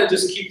might want to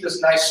just keep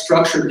this nice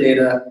structured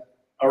data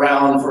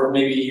around for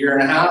maybe a year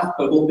and a half,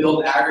 but we'll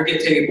build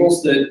aggregate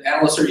tables that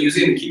analysts are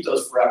using and keep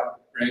those forever,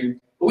 right?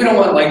 But we don't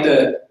want like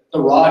the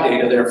raw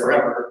data there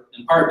forever,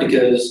 in part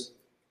because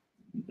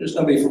there's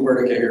nobody from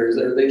Vertica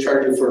here. They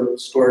charge you for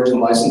storage and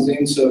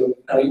licensing, so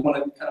you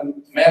want to kind of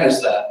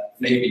manage that,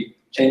 maybe.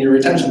 Change your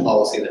retention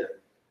policy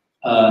there.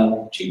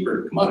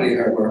 Cheaper commodity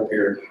hardware up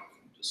here,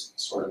 just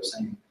sort of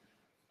saying.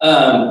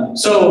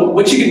 So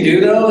what you can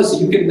do though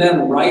is you can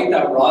then write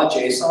that raw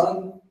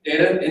JSON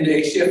data into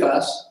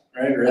HDFS,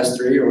 right, or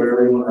S3 or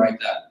whatever you want to write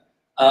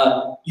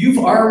that. You've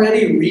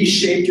already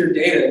reshaped your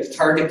data to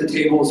target the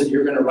tables that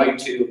you're going to write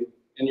to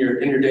in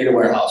your data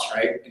warehouse,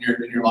 right? In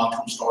your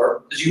long-term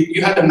store, because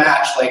you had to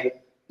match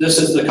like this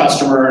is the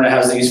customer and it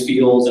has these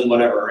fields and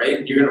whatever,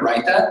 right? You're going to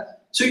write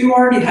that, so you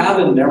already have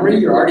in memory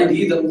your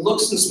RDB that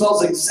looks and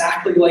smells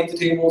exactly like the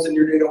tables in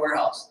your data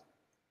warehouse,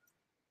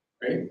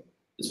 right?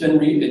 It's been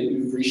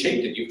you've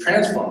reshaped it, you've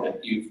transformed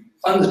it, you've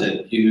cleansed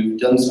it, you've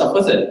done stuff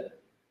with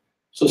it.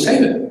 So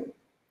save it.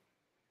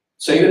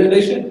 Save it in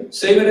addition.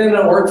 Save it in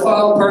a work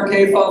file,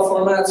 Parquet file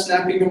format,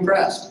 snappy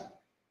compressed.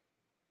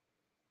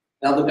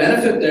 Now the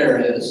benefit there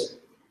is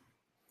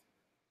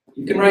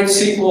you can write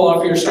SQL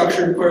off your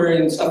structured query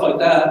and stuff like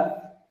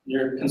that,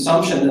 your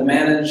consumption to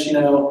manage, you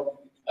know,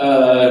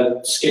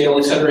 scale,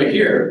 et cetera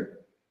here.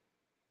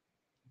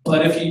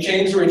 But if you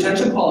change the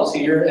retention policy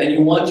here and you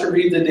want to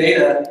read the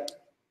data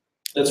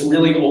that's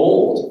really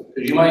old,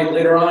 because you might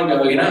later on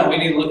go, you know, we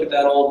need to look at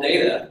that old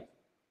data.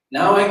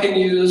 Now I can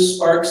use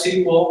Spark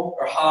SQL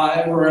or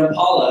Hive or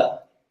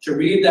Impala to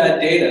read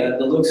that data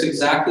that looks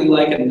exactly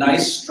like a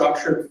nice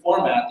structured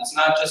format. It's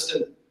not just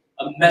a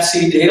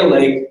messy data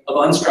lake of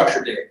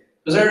unstructured data,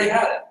 because I already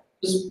had it.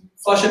 Just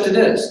flush it to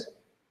disk.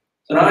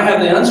 So now I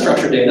have the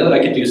unstructured data that I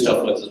can do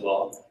stuff with as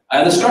well. I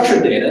have the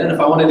structured data, and if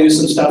I want to do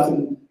some stuff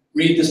and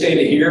read this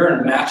data here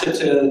and match it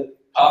to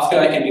Kafka,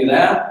 I can do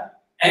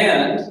that.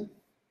 And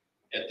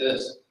get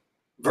this,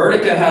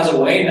 Vertica has a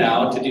way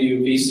now to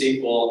do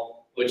vSQL,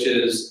 which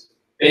is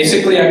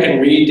basically I can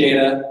read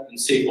data in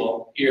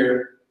SQL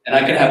here, and I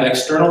can have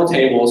external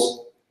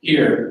tables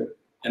here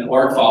in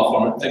org file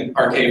format, think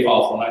Parquet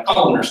file format,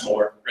 columnar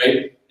store,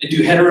 right? And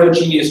do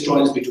heterogeneous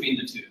joins between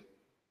the two.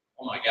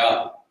 Oh my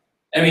God.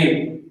 I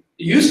mean,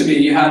 it used to be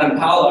you had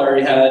Impala or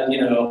you had,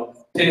 you know,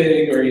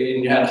 Pig or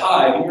you had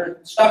Hive, and you're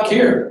stuck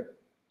here.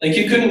 Like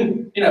you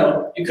couldn't, you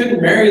know, you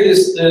couldn't marry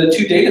the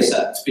two data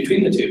sets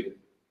between the two.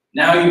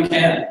 Now you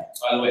can.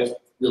 By the way, it's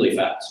really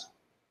fast.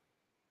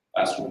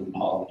 Faster than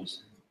Impala.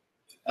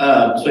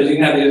 So you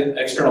can have the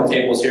external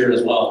tables here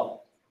as well.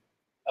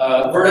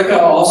 Vertica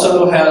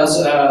also has,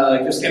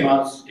 just came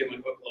out, just give them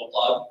a quick little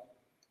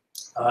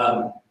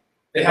plug.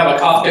 They have a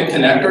Kafka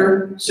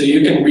connector, so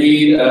you can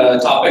read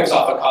topics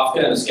off of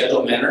Kafka in a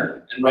scheduled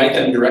manner and write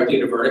them directly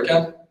to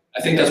Vertica.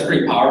 I think that's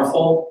pretty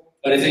powerful,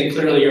 but I think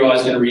clearly you're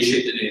always going to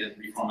reshape the data,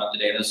 reformat the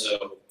data, so you're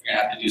going to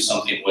have to do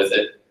something with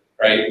it,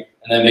 right?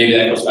 And then maybe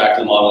that goes back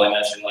to the model I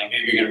mentioned, like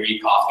maybe you're going to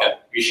read Kafka,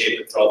 reshape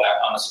it, throw it back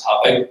on this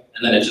topic,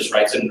 and then it just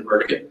writes it into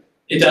Vertica.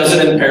 It does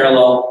it in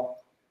parallel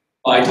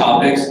by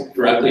topics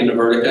directly into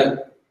Vertica.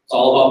 It's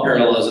all about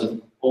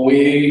parallelism. When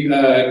we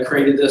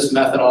created this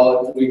method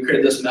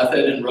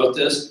and wrote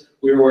this,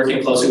 we were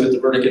working closely with the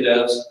Vertica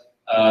devs,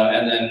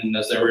 and then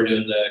as they were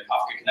doing the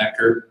Kafka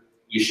connector,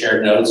 we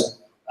shared nodes.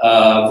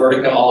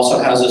 Vertica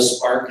also has a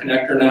Spark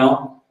connector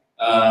now,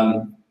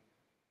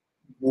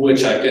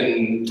 which I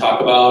can talk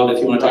about if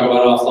you want to talk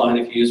about it offline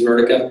if you use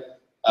Vertica.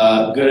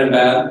 Good and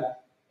bad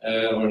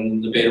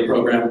in the beta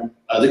program.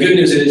 The good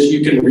news is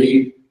you can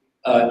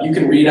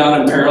read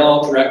out in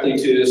parallel directly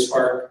to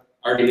Spark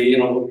RDD,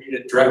 and it'll read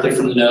it directly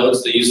from the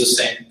nodes. They use the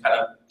same kind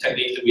of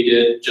technique that we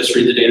did, just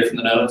read the data from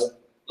the nodes,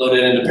 load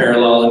it into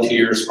parallel into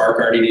your Spark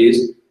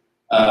RDDs,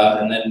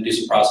 and then do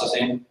some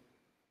processing.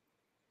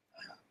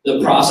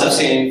 The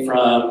processing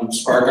from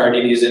Spark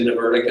RDDs into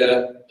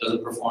Vertica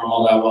doesn't perform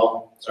all that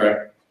well.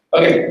 Sorry.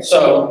 Okay,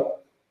 so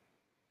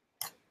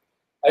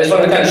I just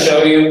want to kind of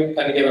show you,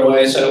 kind of give it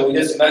away. So we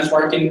did some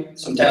benchmarking,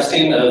 some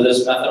testing of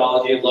this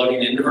methodology of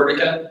loading into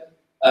Vertica.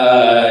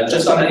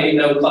 Just on an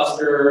 8-node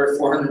cluster,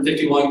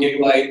 451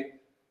 gigabyte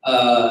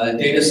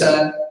data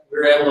set, we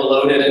were able to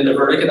load it into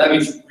Vertica. That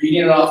means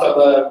reading it off of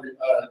a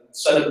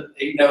set of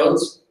 8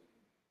 nodes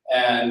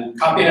and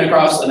copying it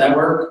across the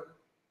network,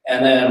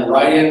 and then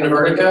writing into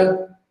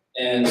Vertica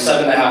in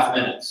 7.5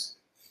 minutes,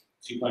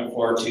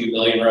 2.42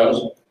 billion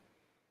rows.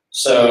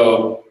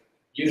 So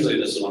usually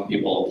this is when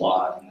people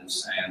applaud and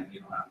just saying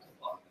you don't have to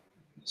applaud.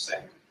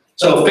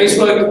 So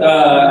Facebook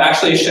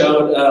actually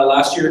showed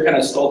last year, kind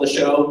of stole the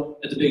show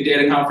at the Big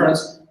Data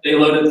Conference. They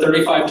loaded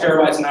 35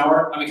 terabytes an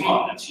hour. I mean, come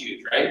on, that's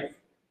huge, right?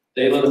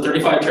 They loaded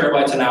 35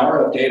 terabytes an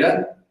hour of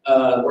data,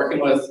 working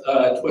with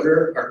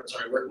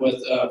working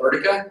with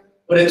Vertica.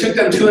 But it took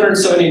them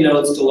 270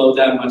 nodes to load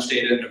that much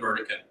data into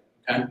Vertica.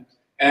 Okay,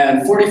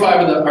 and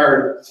 45 of them,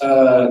 or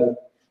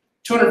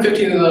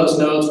 215 of those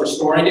nodes were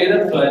storing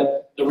data,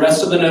 but the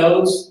rest of the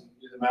nodes,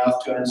 do the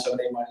math,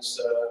 270 minus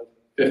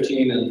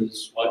 15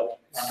 is what?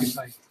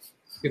 55.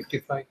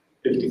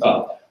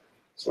 55,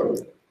 sort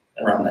of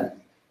around there.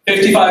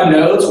 55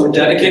 nodes were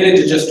dedicated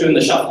to just doing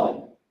the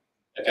shuffling.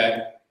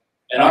 Okay,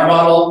 in our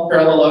model,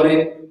 parallel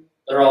loading,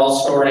 they're all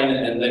storing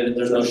and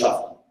there's no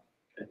shuffling.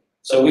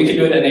 So we could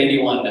do it in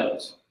 81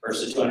 nodes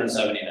versus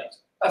 270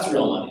 nodes. That's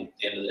real money at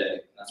the end of the day.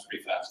 That's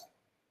pretty fast.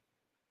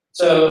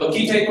 So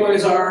key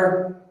takeaways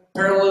are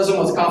parallelism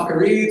with Kafka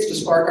reads to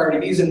Spark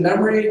RDDs in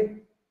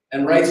memory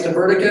and writes to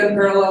Vertica in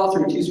parallel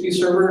through TCP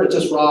server. It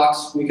just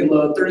rocks. We can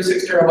load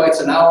 36 terabytes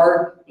an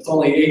hour with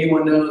only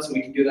 81 nodes, and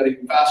we can do that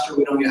even faster.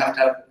 We don't even have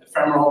to have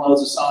ephemeral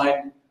nodes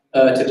assigned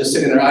to just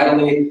sitting there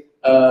idly.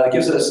 It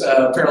gives us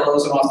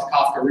parallelism off the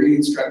Kafka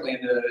reads directly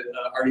into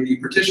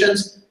RDD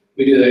partitions.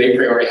 We do the a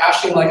priori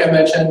hashing, like I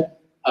mentioned,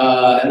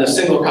 and the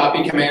single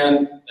copy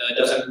command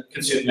doesn't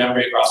consume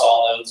memory across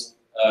all nodes,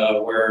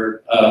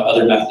 where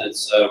other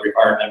methods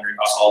require memory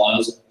across all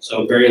nodes.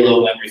 So very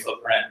low memory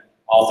footprint,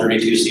 all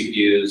 32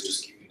 CPUs,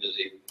 just keep you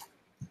busy.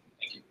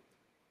 Thank you.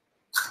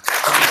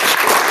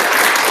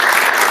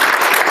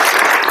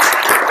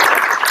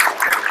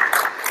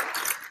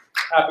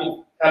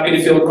 Happy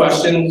to field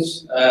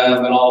questions,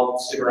 and I'll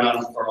stick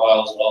around for a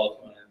while as well if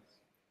you want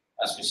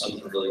to ask me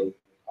something really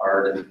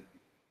hard. And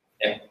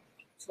yeah.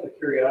 Just out of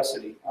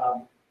curiosity,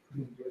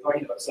 you were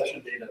talking about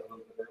session data a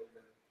little bit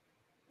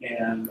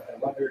earlier, and I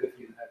wondered if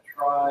you had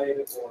tried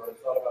or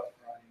thought about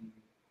trying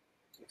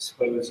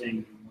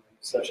exposing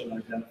session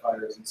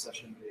identifiers and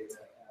session data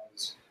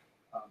as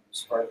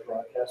Spark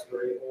broadcast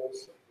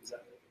variables. Does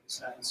that make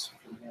sense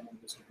for handling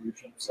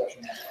distribution of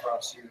sessions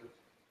across your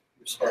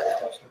Spark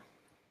cluster?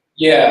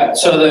 Yeah,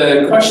 so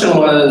the question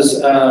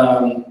was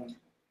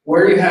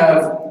where you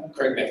have,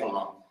 correct me if I'm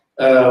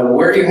wrong,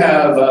 where you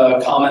have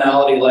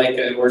commonality, like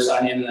we're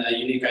assigning a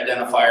unique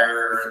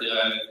identifier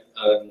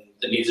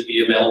that needs to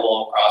be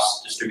available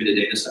across distributed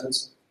data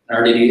sets and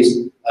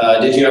RDDs,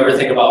 did you ever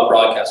think about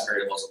broadcast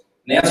variables?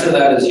 And the answer to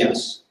that is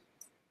yes.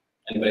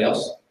 Anybody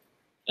else?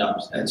 No.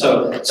 And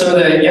so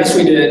yes,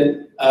 we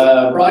did.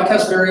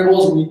 Broadcast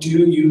variables, we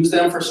do use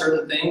them for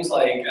certain things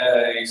like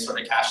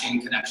sort of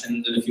caching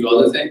connections and a few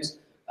other things.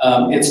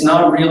 It's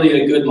not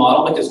really a good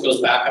model because it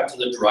goes back up to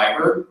the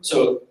driver.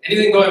 So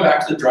anything going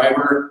back to the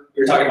driver,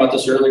 we were talking about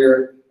this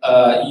earlier,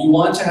 you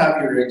want to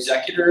have your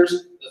executors,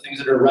 the things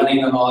that are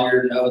running on all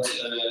your nodes,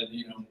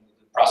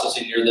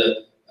 processing near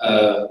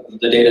the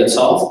data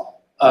itself.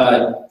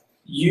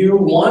 You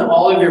want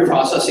all of your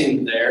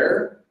processing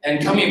there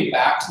and coming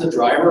back to the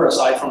driver,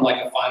 aside from like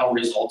a final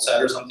result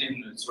set or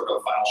something, sort of a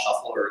final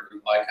shuffle or a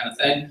group by kind of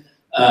thing.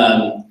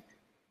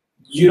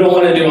 You don't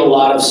want to do a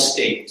lot of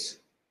state.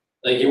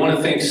 Like you want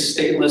to think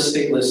stateless,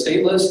 stateless,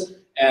 stateless,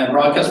 and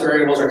broadcast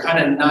variables are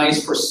kind of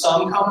nice for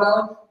some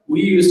commonality.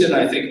 We used it, and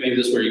I think maybe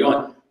this is where you're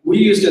going. We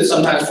used it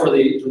sometimes for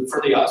the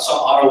some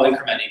auto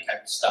incrementing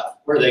type of stuff,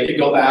 where they could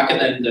go back and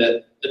then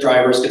the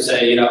drivers could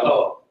say,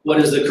 oh, what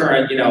is the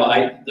current,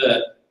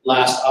 the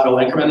last auto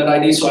incremented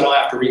ID, so I don't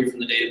have to read from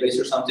the database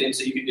or something.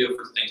 So you can do it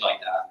for things like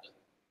that.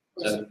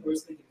 I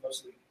was thinking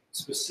mostly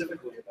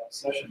specifically about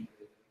session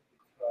data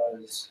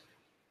because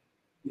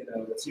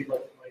it seemed like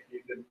it might be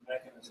a good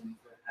mechanism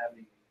for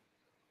having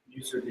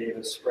user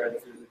data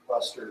spread through the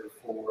cluster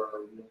for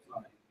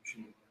real-time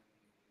machine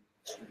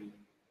learning.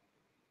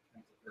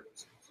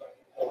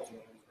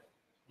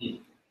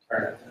 Fair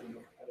enough. I don't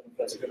know if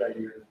should I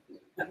hear?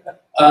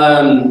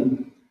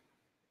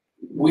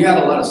 We had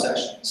a lot of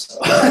sessions, so.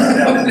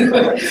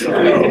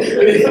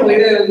 we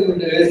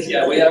didn't,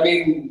 yeah, I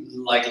mean,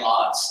 like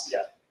lots.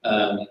 Yeah.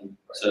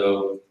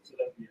 So, So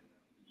that'd be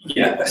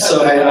yeah,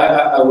 so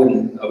I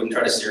wouldn't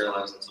try to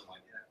serialize it something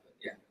like that, but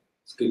yeah,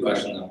 it's a good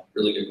question though,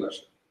 really good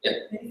question. Yeah.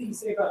 Anything you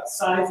say about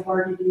size of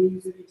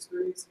RDDs and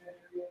experience in that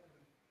area?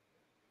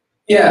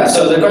 Yeah,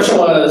 so the question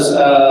was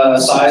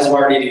size of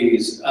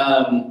RDDs.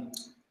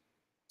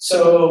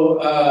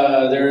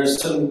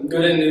 There's some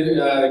good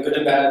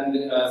and bad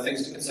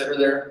things to consider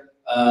there.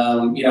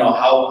 You know,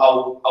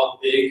 how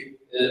big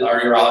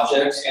are your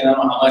objects? You know,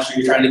 how much are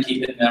you trying to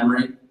keep in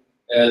memory?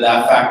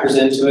 That factors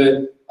into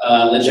it.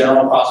 The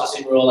general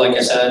processing rule, like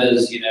I said,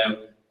 is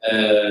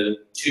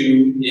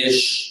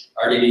 2-ish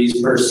RDDs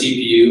per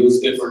CPU is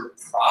good for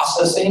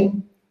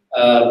processing,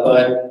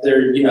 but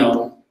there, you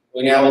know,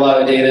 when you have a lot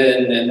of data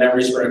and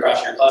memory spread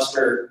across your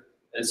cluster,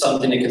 it's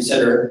something to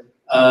consider.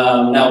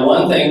 Now,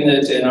 one thing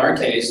that in our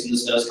case, and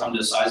this does come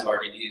to size of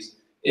RDDs,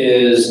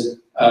 is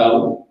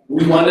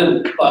we want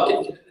to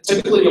bucket.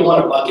 Typically, you'll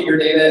want to bucket your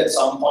data at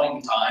some point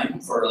in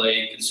time for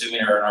like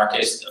consuming, or in our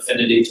case,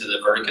 affinity to the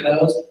Vertica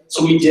nodes.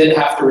 So we did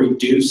have to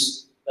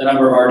reduce the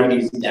number of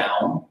RDDs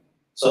down.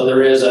 So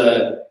there is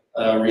a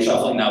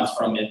reshuffling now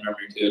from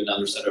in-memory to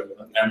another set of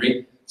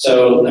memory.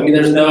 So, I mean,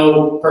 there's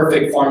no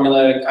perfect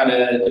formula. It kind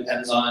of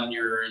depends on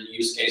your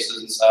use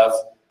cases and stuff.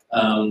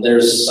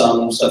 There's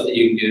some stuff that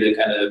you can do to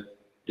kind of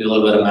do a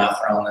little bit of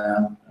math around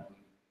that.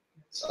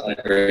 It's not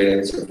a great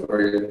answer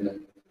for you. But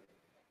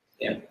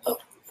yeah. Oh,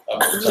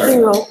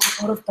 sorry.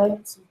 Out of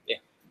time. So. Yeah.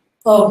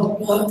 I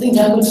think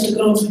Jack will stick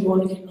around so you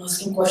want to keep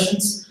asking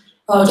questions.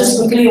 Just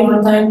quickly, I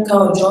want to thank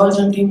George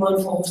and Team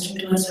 1 for hosting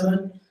tonight's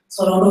event.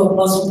 So, a round of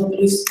applause for them,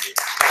 please.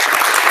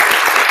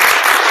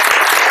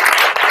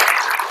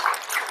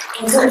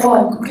 Also, I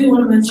quickly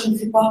want to mention,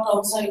 if you park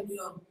outside,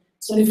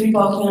 it's only free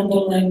parking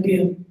until 9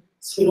 p.m.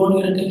 So, you don't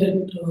get a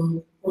ticket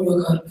for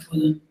your car before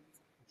then.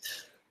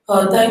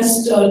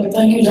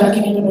 Thank you,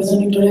 Jackie, for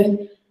presenting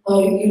today.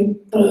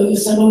 You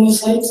send over your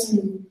slides.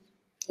 And,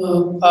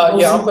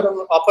 Yeah, I'll put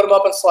them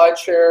up on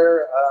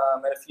SlideShare.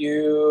 And if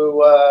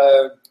you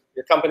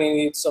your company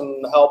needs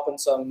some help and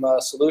some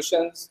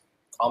solutions,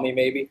 call me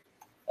maybe.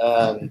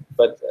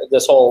 But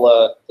this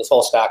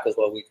whole stack is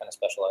what we kind of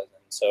specialize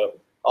in. So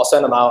I'll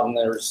send them out, and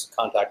there's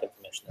contact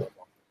information there.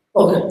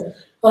 Okay.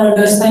 All right,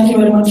 guys. Thank you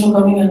very much for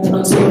coming, and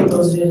I'll see you on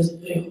Thursday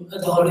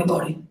at the holiday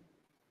party.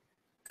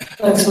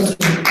 Thanks for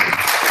listening.